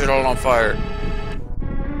 Catch it all on fire.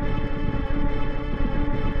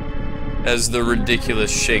 As the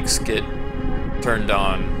ridiculous shakes get turned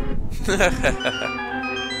on.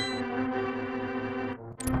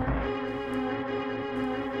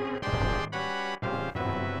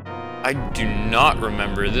 I do not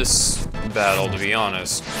remember this battle, to be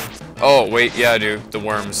honest. Oh, wait, yeah, I do. The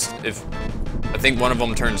worms. I think one of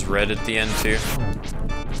them turns red at the end, too.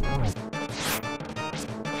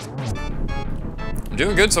 I'm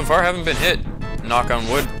doing good so far, haven't been hit. Knock on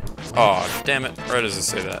wood. Aw, damn it. Where does it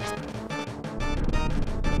say that?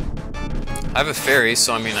 I have a fairy,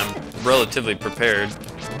 so I mean, I'm relatively prepared.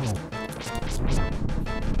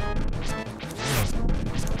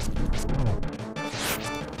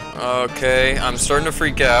 Okay, I'm starting to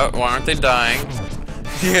freak out. Why aren't they dying?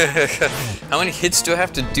 How many hits do I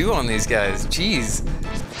have to do on these guys? Jeez.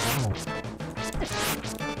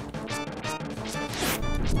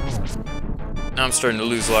 Now I'm starting to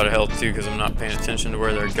lose a lot of health too because I'm not paying attention to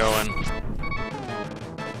where they're going.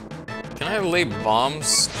 Can I lay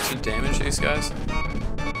bombs to damage these guys?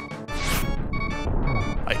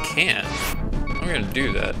 I can. I'm gonna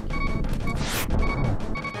do that.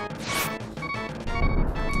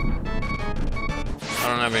 I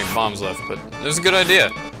don't have any bombs left, but it was a good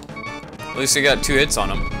idea. At least I got 2 hits on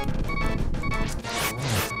them.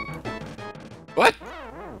 What?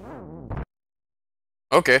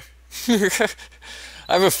 Okay.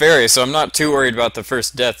 I have a fairy, so I'm not too worried about the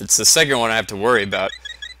first death. It's the second one I have to worry about.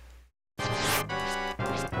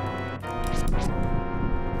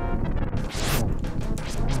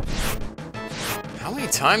 How many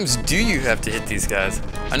times do you have to hit these guys?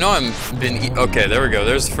 I know okay, there we go.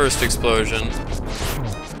 There's the first explosion.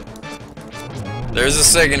 There's a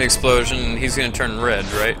second explosion, and he's gonna turn red,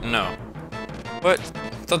 right? No. What?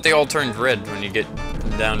 I thought they all turned red when you get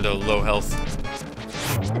down to low health.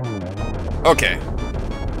 Okay.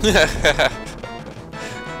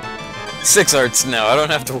 6 hearts now. I don't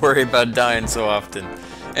have to worry about dying so often.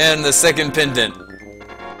 And the second pendant.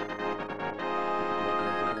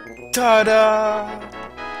 Ta-da!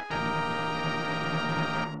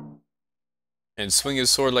 And swing his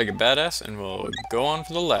sword like a badass, and we'll go on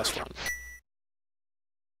for the last one.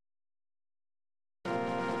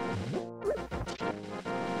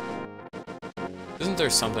 Isn't there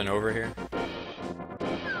something over here?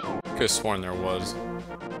 Could have sworn there was.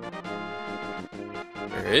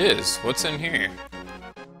 There is. What's in here?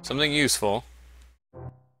 Something useful.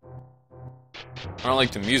 I don't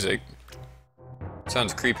like the music.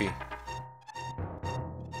 Sounds creepy.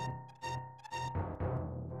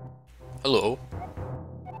 Hello.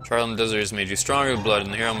 Trial in the desert has made you stronger. The blood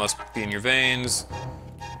in the hero must be in your veins.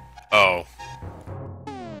 Oh.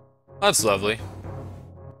 That's lovely.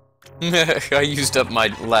 I used up my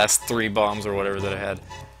last 3 bombs or whatever that I had.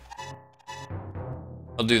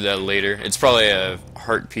 I'll do that later. It's probably a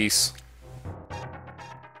heart piece.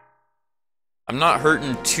 I'm not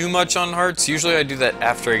hurting too much on hearts. Usually I do that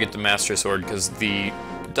after I get the Master Sword, because the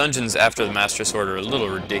dungeons after the Master Sword are a little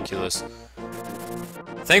ridiculous.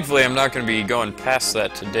 Thankfully, I'm not going to be going past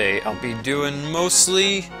that today. I'll be doing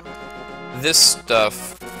mostly this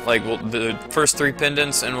stuff, like the first 3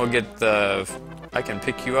 pendants, and we'll get the... I can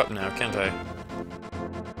pick you up now, can't I?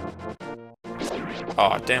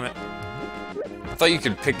 Aw, damn it. I thought you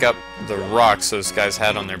could pick up the rocks those guys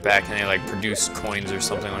had on their back and they like produced coins or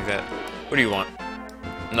something like that. What do you want?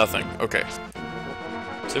 Nothing. Okay.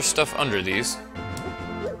 Is there stuff under these?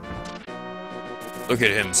 Look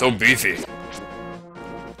at him, so beefy.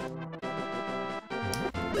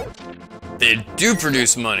 They do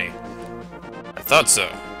produce money. I thought so.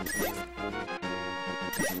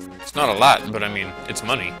 It's not a lot, but I mean, it's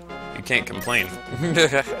money. You can't complain.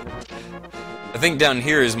 I think down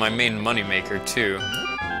here is my main moneymaker too.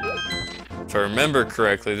 If I remember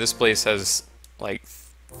correctly, this place has like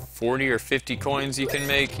 40 or 50 coins you can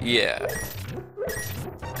make. Yeah.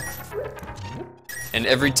 And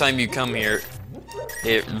every time you come here,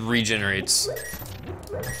 it regenerates.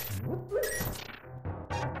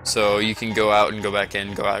 So you can go out and go back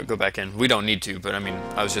in, go out, go back in. We don't need to, but I mean,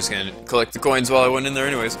 I was just gonna collect the coins while I went in there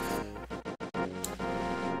anyways.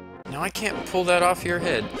 Now I can't pull that off your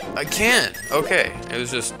head. I can't! Okay, it was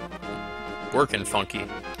just working funky.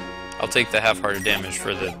 I'll take the half-hearted damage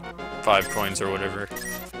for the 5 coins or whatever.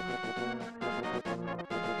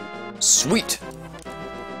 Sweet!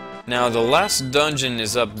 Now the last dungeon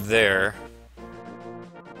is up there.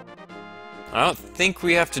 I don't think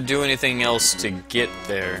we have to do anything else to get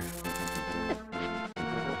there.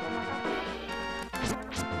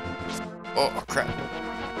 Oh, crap.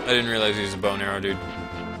 I didn't realize he was a bow and arrow, dude.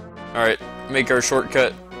 Alright, make our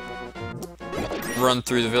shortcut. Run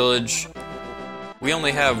through the village. We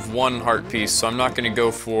only have 1 heart piece, so I'm not going to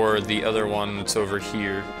go for the other one that's over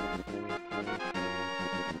here.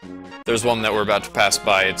 There's one that we're about to pass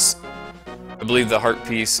by. I believe the heart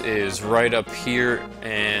piece is right up here,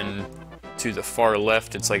 and to the far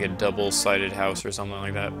left, it's like a double-sided house or something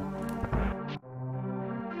like that.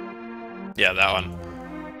 Yeah, that one.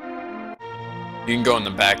 You can go in the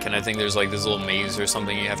back, and I think there's like this little maze or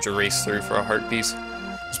something you have to race through for a heart piece.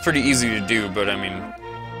 It's pretty easy to do, but I mean,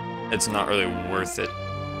 it's not really worth it.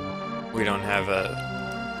 We don't have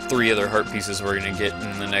 3 other heart pieces we're gonna get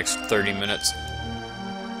in the next 30 minutes.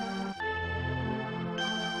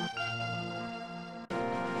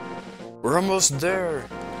 We're almost there!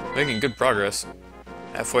 Making good progress.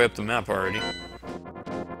 Halfway up the map already.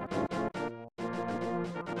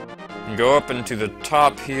 And go up into the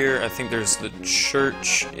top here. I think there's the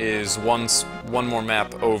church is one more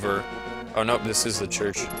map over. Oh nope, this is the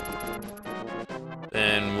church.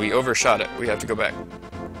 And we overshot it. We have to go back.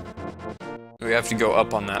 We have to go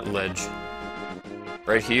up on that ledge.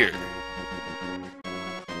 Right here.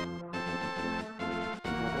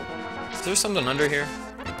 Is there something under here?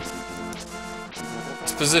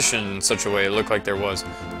 It's positioned in such a way it looked like there was.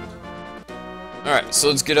 Alright, so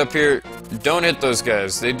let's get up here. Don't hit those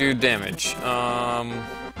guys, they do damage.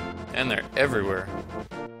 And they're everywhere.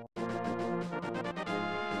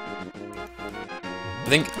 I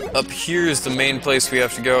think up here is the main place we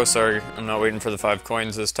have to go. Sorry, I'm not waiting for the 5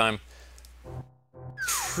 coins this time.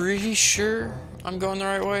 Pretty sure I'm going the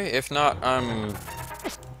right way. If not, I'm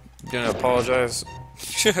gonna apologize.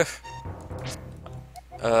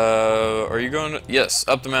 Are you going? Yes,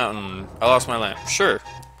 up the mountain. I lost my lamp. Sure.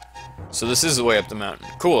 So this is the way up the mountain.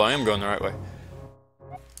 Cool, I am going the right way.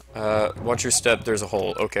 Watch your step, there's a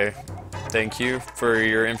hole. Okay. Thank you for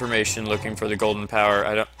your information looking for the golden power.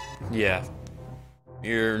 I don't... Yeah.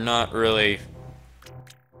 You're not really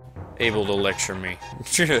able to lecture me.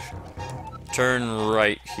 Turn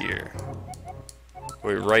right here.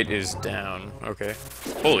 Wait, right is down. Okay.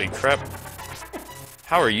 Holy crap.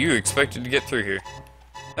 How are you expected to get through here?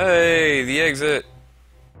 Hey, the exit!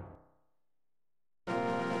 Oh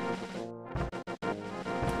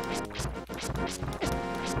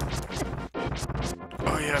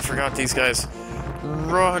yeah, I forgot these guys.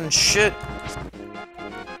 Run, shit!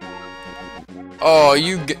 Oh,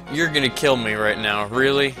 you're gonna kill me right now,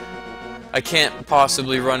 really? I can't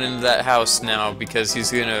possibly run into that house now because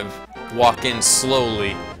he's gonna walk in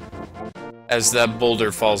slowly as that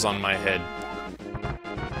boulder falls on my head.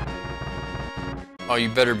 Oh, you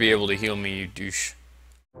better be able to heal me, you douche.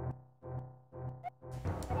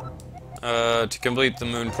 To complete the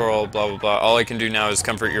moon pearl, blah blah blah. All I can do now is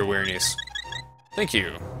comfort your weariness. Thank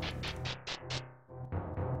you.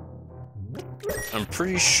 I'm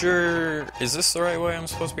pretty sure... Is this the right way I'm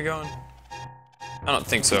supposed to be going? I don't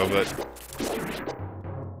think so, but...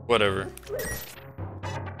 whatever.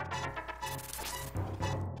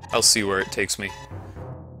 I'll see where it takes me.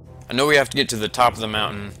 I know we have to get to the top of the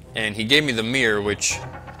mountain, and he gave me the mirror, which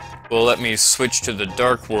will let me switch to the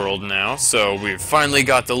dark world now, so we've finally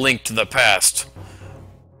got the link to the past.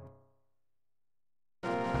 I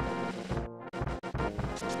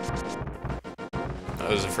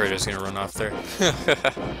was afraid I was gonna run off there.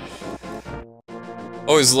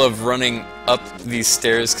 Always love running up these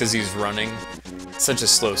stairs because he's running. Such a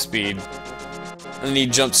slow speed. And then he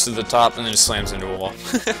jumps to the top and then just slams into a wall.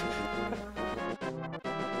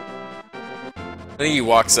 I think he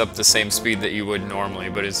walks up the same speed that you would normally,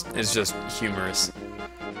 but it's just humorous.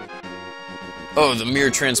 Oh, the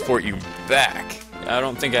mirror transport you back. I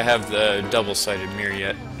don't think I have the double-sided mirror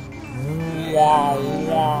yet. Wow,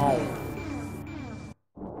 wow.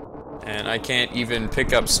 And I can't even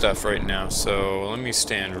pick up stuff right now, so let me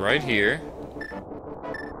stand right here.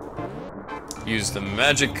 Use the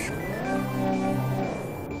magic.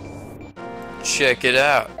 Check it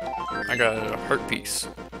out. I got a heart piece.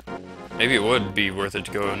 Maybe it would be worth it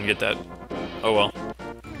to go and get that. Oh well.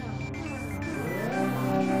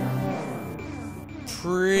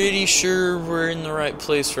 Pretty sure we're in the right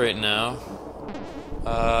place right now.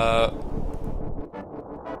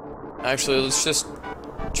 Actually, let's just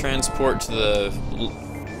transport to the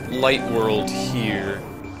light world here.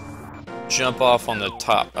 Jump off on the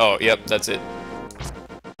top. Oh, yep, that's it.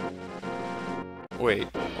 Wait,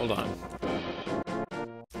 hold on.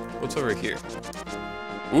 What's over here?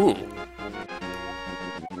 Ooh.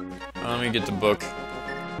 Let me get the book.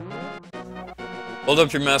 Hold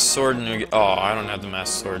up your master sword and you get... Oh, I don't have the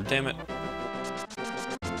master sword. Damn it.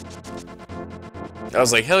 I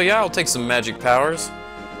was like, hell yeah, I'll take some magic powers.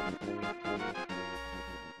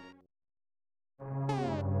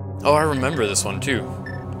 Oh, I remember this one too.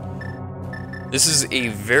 This is a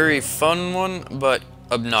very fun one, but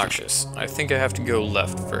obnoxious. I think I have to go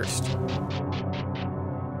left first.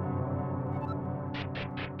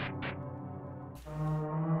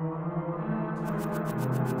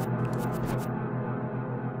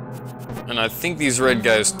 And I think these red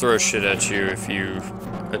guys throw shit at you if you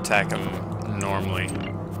attack them normally.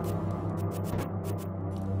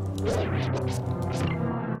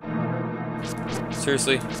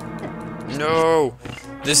 Seriously? No!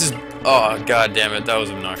 This is... Oh, god damn it, that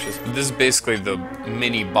was obnoxious. This is basically the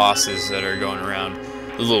mini bosses that are going around.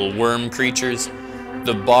 The little worm creatures.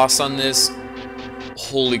 The boss on this...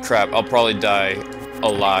 Holy crap, I'll probably die a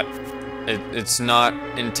lot. It's not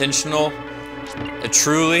intentional.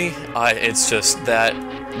 Truly, it's just that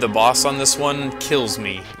the boss on this one kills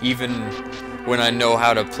me, even when I know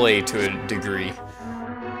how to play to a degree.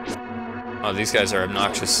 Oh, these guys are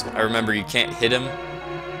obnoxious. I remember you can't hit them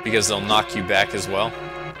because they'll knock you back as well.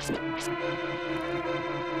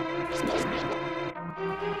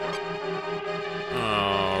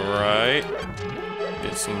 Alright.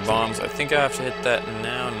 Get some bombs. I think I have to hit that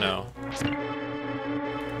now. No.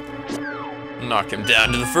 Knock him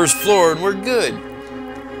down to the first floor and we're good.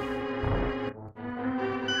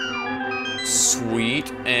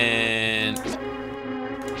 Sweet, and...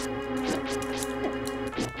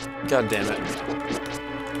 God damn it.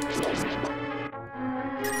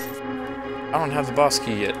 I don't have the boss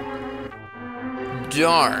key yet.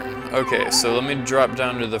 Darn. Okay, so let me drop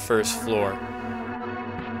down to the first floor.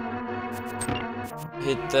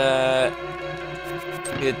 Hit that.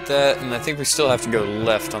 Hit that, and I think we still have to go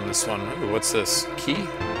left on this one. Ooh, what's this? Key?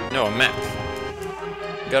 No, a map.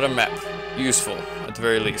 Got a map. Useful, at the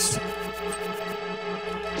very least.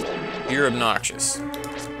 You're obnoxious.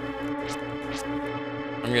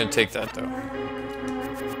 I'm gonna take that, though.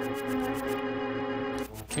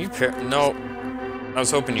 Can you No. I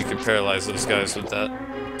was hoping you could paralyze those guys with that.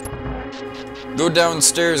 Go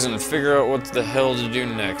downstairs and figure out what the hell to do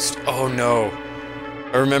next. Oh no.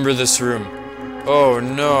 I remember this room. Oh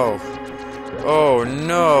no. Oh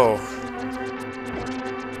no.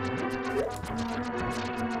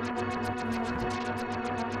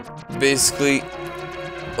 Basically,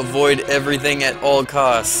 avoid everything at all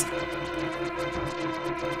costs.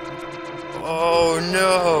 Oh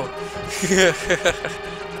no.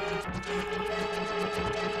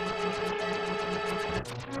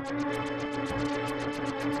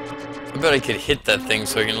 I bet I could hit that thing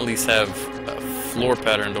so I can at least have a floor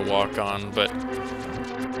pattern to walk on, but...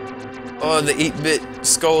 Oh, the 8-bit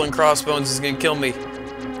skull and crossbones is gonna kill me.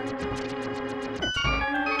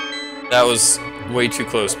 That was way too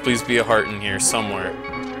close. Please be a heart in here somewhere.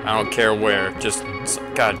 I don't care where, just...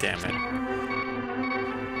 God damn it.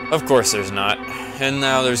 Of course there's not. And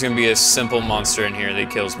now there's gonna be a simple monster in here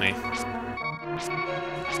that kills me.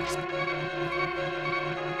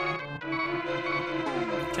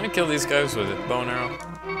 Can I kill these guys with a bow and arrow?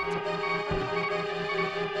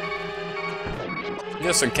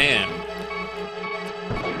 Yes, I can.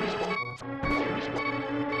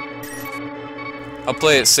 I'll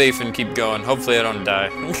play it safe and keep going. Hopefully I don't die.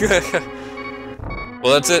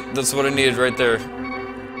 Well, that's it. That's what I needed right there.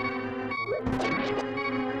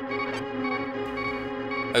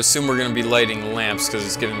 I assume we're gonna be lighting lamps because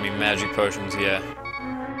it's giving me magic potions, yeah.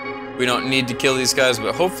 We don't need to kill these guys,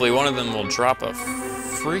 but hopefully one of them will drop a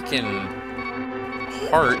freaking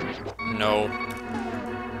heart. No.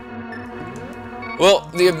 Well,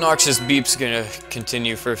 the obnoxious beep's gonna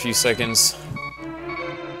continue for a few seconds.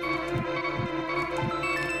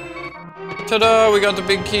 Ta-da! We got the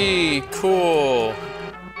big key! Cool!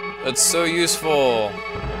 That's so useful!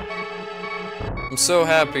 I'm so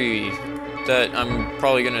happy that I'm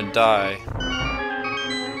probably gonna die.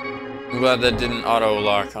 I'm glad that didn't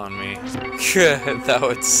auto-lock on me. That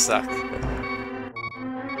would suck.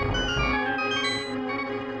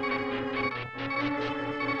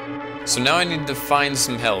 So now I need to find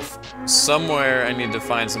some health. Somewhere I need to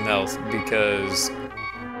find some health, because...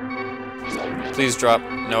 Please drop.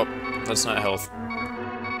 Nope, that's not health.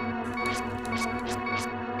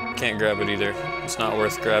 Can't grab it either. It's not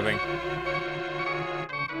worth grabbing.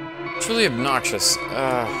 It's really obnoxious.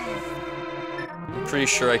 I'm pretty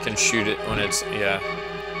sure I can shoot it when it's... yeah.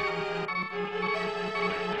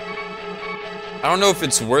 I don't know if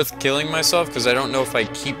it's worth killing myself, because I don't know if I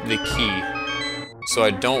keep the key. So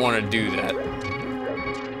I don't want to do that.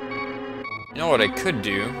 You know what I could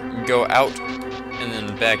do? Go out and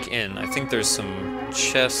then back in. I think there's some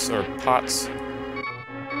chests or pots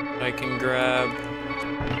I can grab.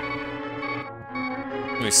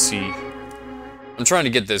 Let me see. I'm trying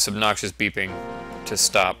to get this obnoxious beeping to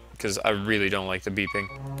stop, because I really don't like the beeping.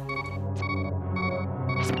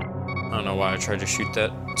 I don't know why I tried to shoot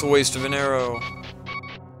that. It's a waste of an arrow.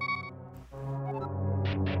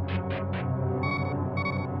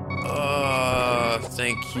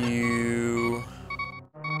 Thank you.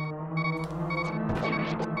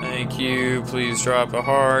 Thank you. Please drop a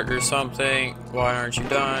heart or something. Why aren't you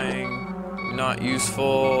dying? Not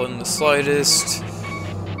useful in the slightest.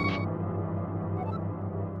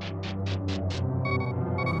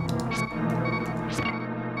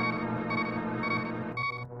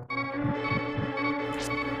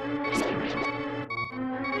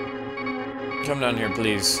 Come down here,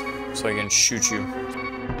 please, so I can shoot you.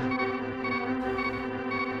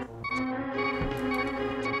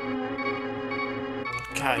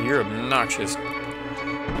 God, you're obnoxious.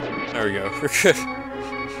 There we go.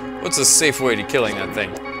 What's a safe way to killing that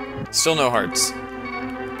thing? Still no hearts.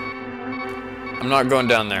 I'm not going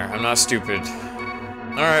down there. I'm not stupid.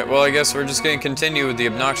 Alright, well I guess we're just gonna continue with the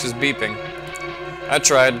obnoxious beeping. I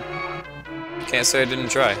tried. Can't say I didn't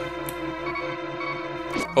try.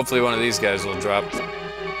 Hopefully one of these guys will drop.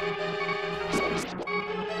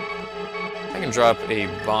 I can drop a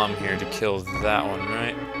bomb here to kill that one,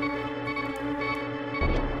 right?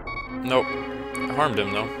 Nope. I harmed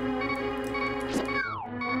him, though.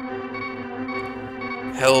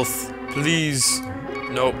 Health, please.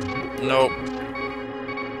 Nope. Nope.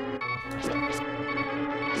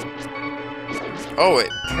 Oh, it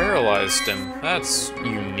paralyzed him. That's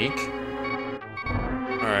unique.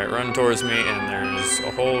 Alright, run towards me, and there's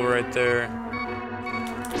a hole right there.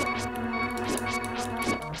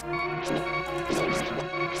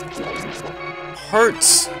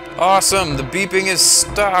 Hurts! Awesome! The beeping is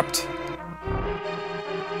stopped!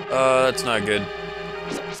 That's not good.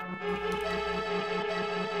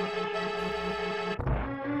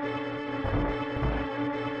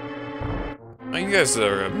 Oh, you guys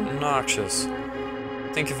are obnoxious.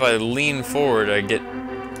 I think if I lean forward, I get...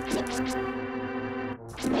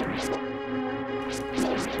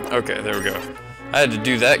 Okay, there we go. I had to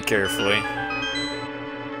do that carefully.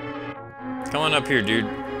 Come on up here, dude.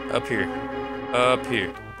 Up here. Up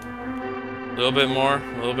here. A little bit more.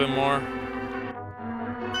 A little bit more.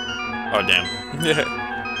 Oh, damn.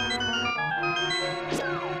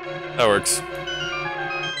 That works.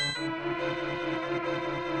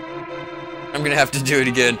 I'm gonna have to do it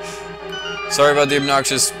again. Sorry about the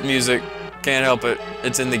obnoxious music. Can't help it.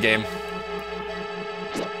 It's in the game.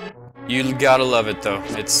 You gotta love it, though.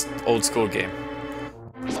 It's old school game.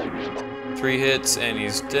 3 hits and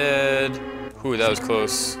he's dead. Ooh, that was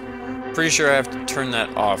close. Pretty sure I have to turn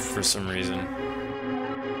that off for some reason.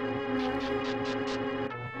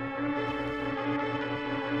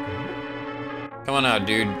 Come on out,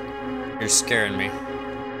 dude. You're scaring me.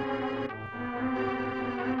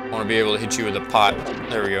 I want to be able to hit you with a pot.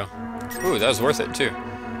 There we go. Ooh, that was worth it, too.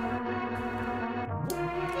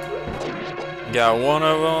 Got one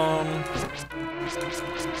of them.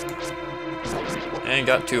 And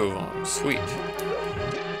got 2 of them. Sweet.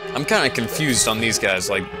 I'm kind of confused on these guys.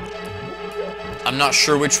 Like, I'm not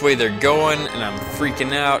sure which way they're going, and I'm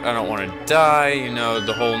freaking out. I don't want to die, you know,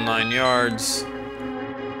 the whole 9 yards.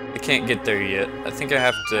 I can't get there yet. I think I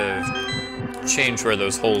have to change where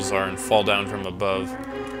those holes are and fall down from above.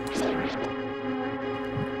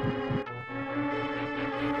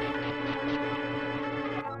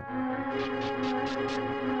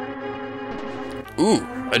 Ooh,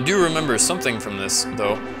 I do remember something from this,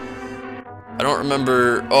 though. I don't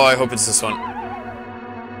remember... Oh, I hope it's this one.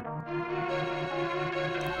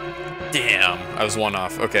 Damn, I was 1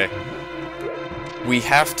 off. Okay. We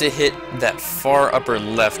have to hit that far upper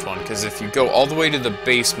left one, because if you go all the way to the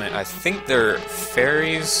basement, I think there are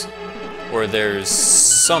fairies, or there's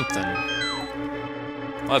something.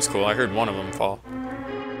 Well, that's cool. I heard one of them fall.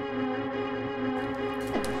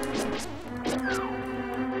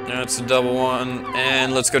 That's a double one,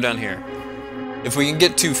 and let's go down here. If we can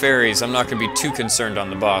get 2 fairies, I'm not going to be too concerned on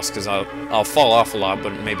the boss, because I'll fall off a lot,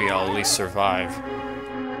 but maybe I'll at least survive.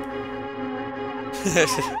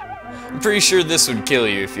 I'm pretty sure this would kill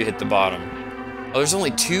you if you hit the bottom. Oh, there's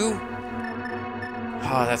only 2?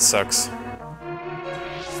 Oh, that sucks.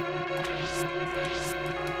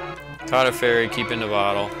 Caught a fairy, keep in the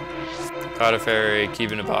bottle. Caught a fairy,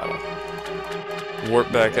 keep in the bottle.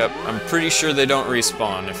 Warp back up. I'm pretty sure they don't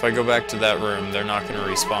respawn. If I go back to that room, they're not going to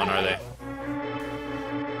respawn, are they?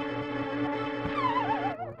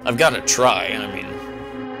 I've got to try. I mean,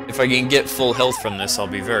 if I can get full health from this, I'll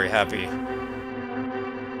be very happy.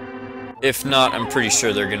 If not, I'm pretty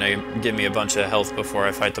sure they're going to give me a bunch of health before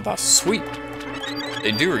I fight the boss. Sweet!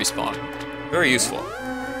 They do respawn. Very useful.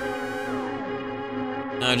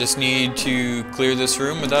 Now I just need to clear this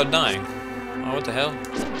room without dying. Oh, what the hell?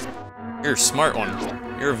 You're a smart one.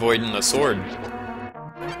 You're avoiding the sword.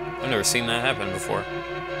 I've never seen that happen before.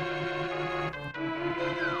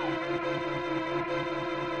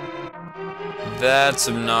 That's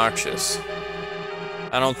obnoxious.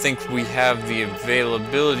 I don't think we have the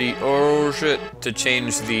availability, oh shit, to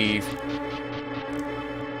change the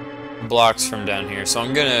blocks from down here. So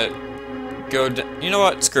I'm gonna go down. You know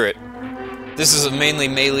what? Screw it. This is a mainly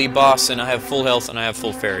melee boss, and I have full health and I have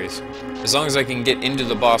full fairies. As long as I can get into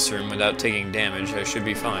the boss room without taking damage, I should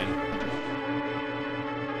be fine.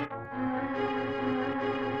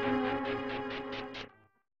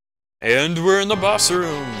 And we're in the boss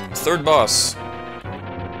room! 3rd boss.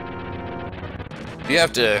 You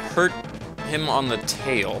have to hurt him on the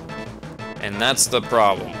tail, and that's the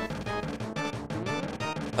problem.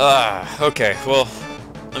 Okay, well,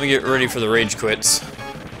 let me get ready for the rage quits.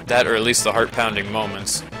 That, or at least the heart-pounding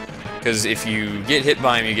moments. Because if you get hit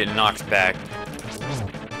by him, you get knocked back.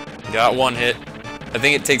 Got 1 hit. I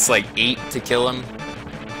think it takes like 8 to kill him.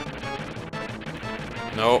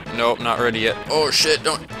 Nope, nope, not ready yet. Oh shit,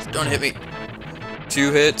 don't hit me.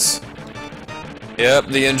 2 hits. Yep,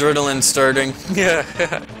 the adrenaline's starting. Yeah.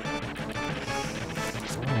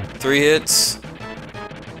 3 hits.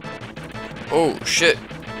 Oh shit.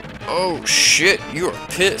 Oh shit, you are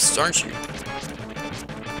pissed, aren't you?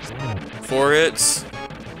 4 hits.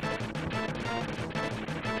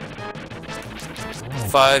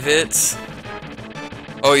 5 hits.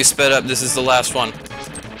 Oh, you sped up. This is the last one.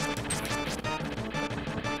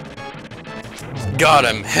 Got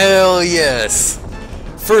him. Hell yes.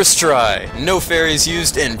 First try. No fairies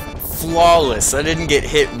used and flawless. I didn't get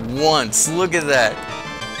hit once. Look at that.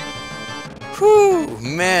 Whew.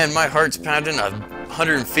 Man, my heart's pounding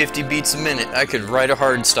 150 beats a minute. I could write a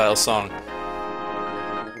hardstyle song.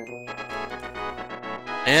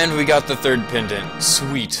 And we got the 3rd pendant.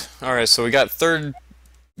 Sweet. Alright, so we got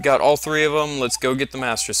all 3 of them. Let's go get the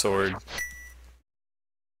Master Sword.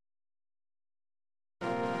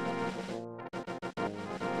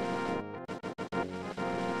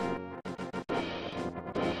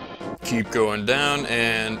 keep going down,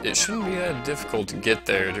 and it shouldn't be that difficult to get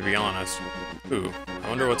there, to be honest. Ooh, I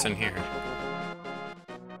wonder what's in here.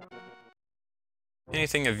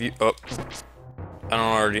 Anything of you? Oh,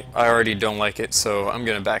 I already don't like it, so I'm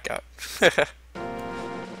gonna back out.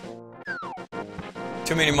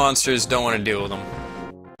 Too many monsters, don't want to deal with them.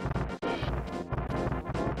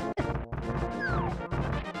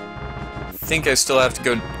 I think I still have to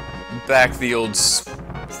go back the old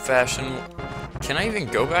fashion. Can I even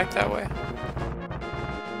go back that way?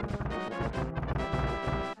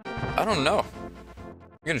 I don't know.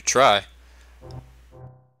 I'm gonna try.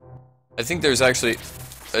 I think there's actually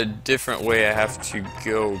a different way I have to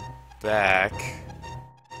go back.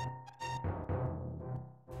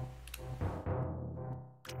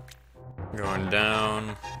 Going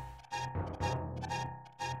down.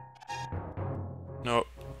 Nope,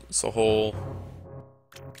 it's a hole.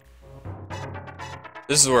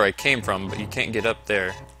 This is where I came from, but you can't get up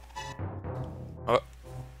there. Oh.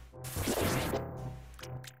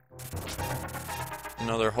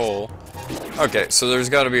 Another hole. Okay, so there's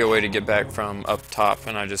got to be a way to get back from up top,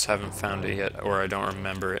 and I just haven't found it yet, or I don't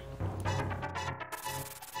remember it.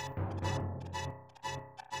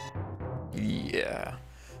 Yeah.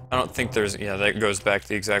 I don't think there's... Yeah, that goes back to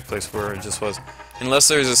the exact place where it just was. Unless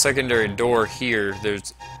there's a secondary door here,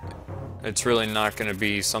 it's really not going to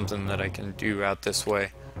be something that I can do out this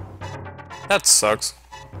way. That sucks.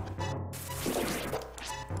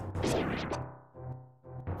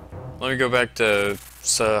 Let me go back to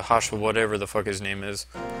Sahasha, whatever the fuck his name is,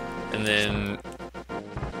 and then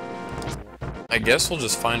I guess we'll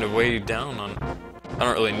just find a way down on... I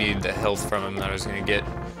don't really need the health from him that I was going to get.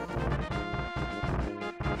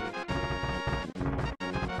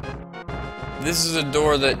 This is a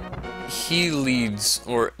door that he leads,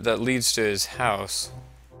 or that leads to his house.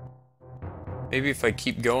 Maybe if I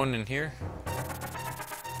keep going in here?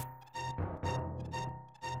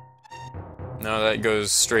 No, that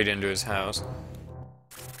goes straight into his house.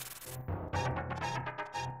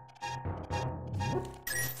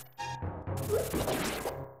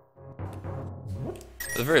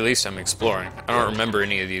 At the very least, I'm exploring. I don't remember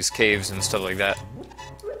any of these caves and stuff like that.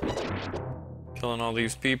 Killing all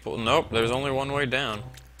these people. Nope, there's only one way down.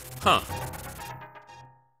 Huh.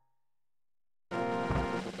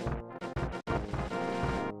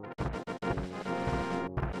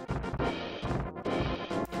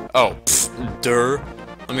 Oh, pfft, durr.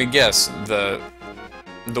 Let me guess, the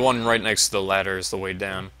one right next to the ladder is the way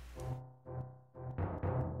down.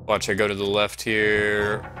 Watch, I go to the left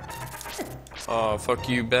here. Oh, fuck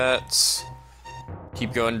you, bats.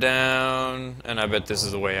 Keep going down, and I bet this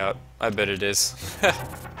is the way out. I bet it is.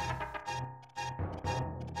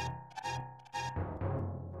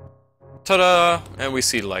 Ta-da! And we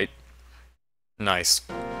see light. Nice.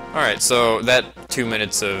 Alright, so that 2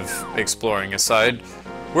 minutes of exploring aside,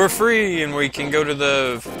 we're free, and we can go to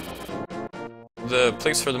the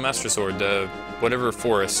place for the Master Sword, the whatever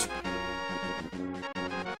forest.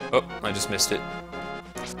 Oh, I just missed it.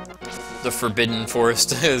 The Forbidden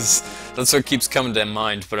Forest is... That's what keeps coming to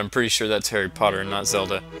mind, but I'm pretty sure that's Harry Potter and not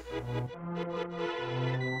Zelda.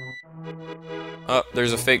 Oh,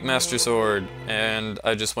 there's a fake Master Sword, and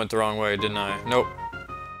I just went the wrong way, didn't I? Nope.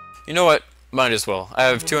 You know what? Might as well. I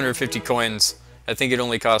have 250 coins. I think it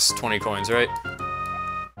only costs 20 coins, right?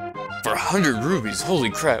 For 100 rubies,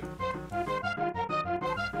 holy crap.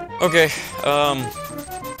 Okay,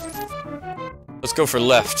 let's go for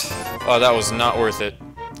left. Oh, that was not worth it.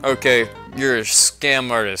 Okay, you're a scam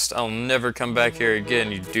artist. I'll never come back here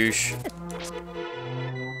again, you douche.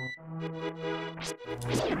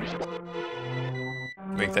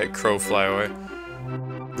 Make that crow fly away.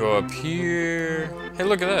 Go up here. Hey,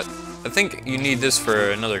 look at that. I think you need this for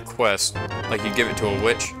another quest. Like you give it to a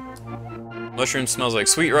witch. Mushroom smells like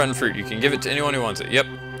sweet rotten fruit. You can give it to anyone who wants it. Yep.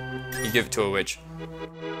 You give it to a witch.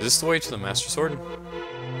 Is this the way to the Master Sword?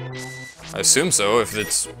 I assume so, if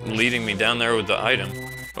it's leading me down there with the item.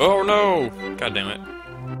 Oh no! God damn it.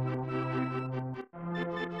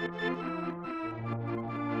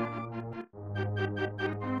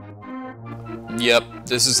 Yep,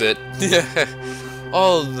 this is it.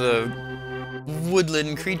 All the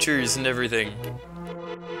woodland creatures and everything.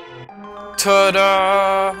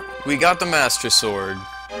 Ta-da! We got the Master Sword.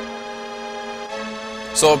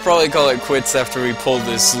 So I'll probably call it quits after we pull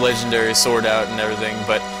this legendary sword out and everything,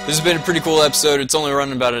 but this has been a pretty cool episode. It's only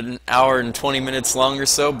running about an hour and 20 minutes long or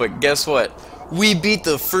so, but guess what? We beat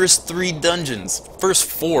the first 3 dungeons. First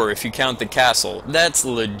 4 if you count the castle. That's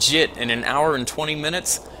legit in an hour and 20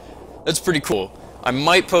 minutes. That's pretty cool. I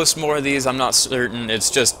might post more of these, I'm not certain.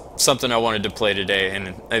 It's just something I wanted to play today,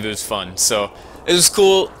 and it was fun. So It was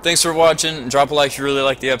cool. Thanks for watching. Drop a like if you really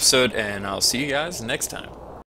liked the episode, and I'll see you guys next time.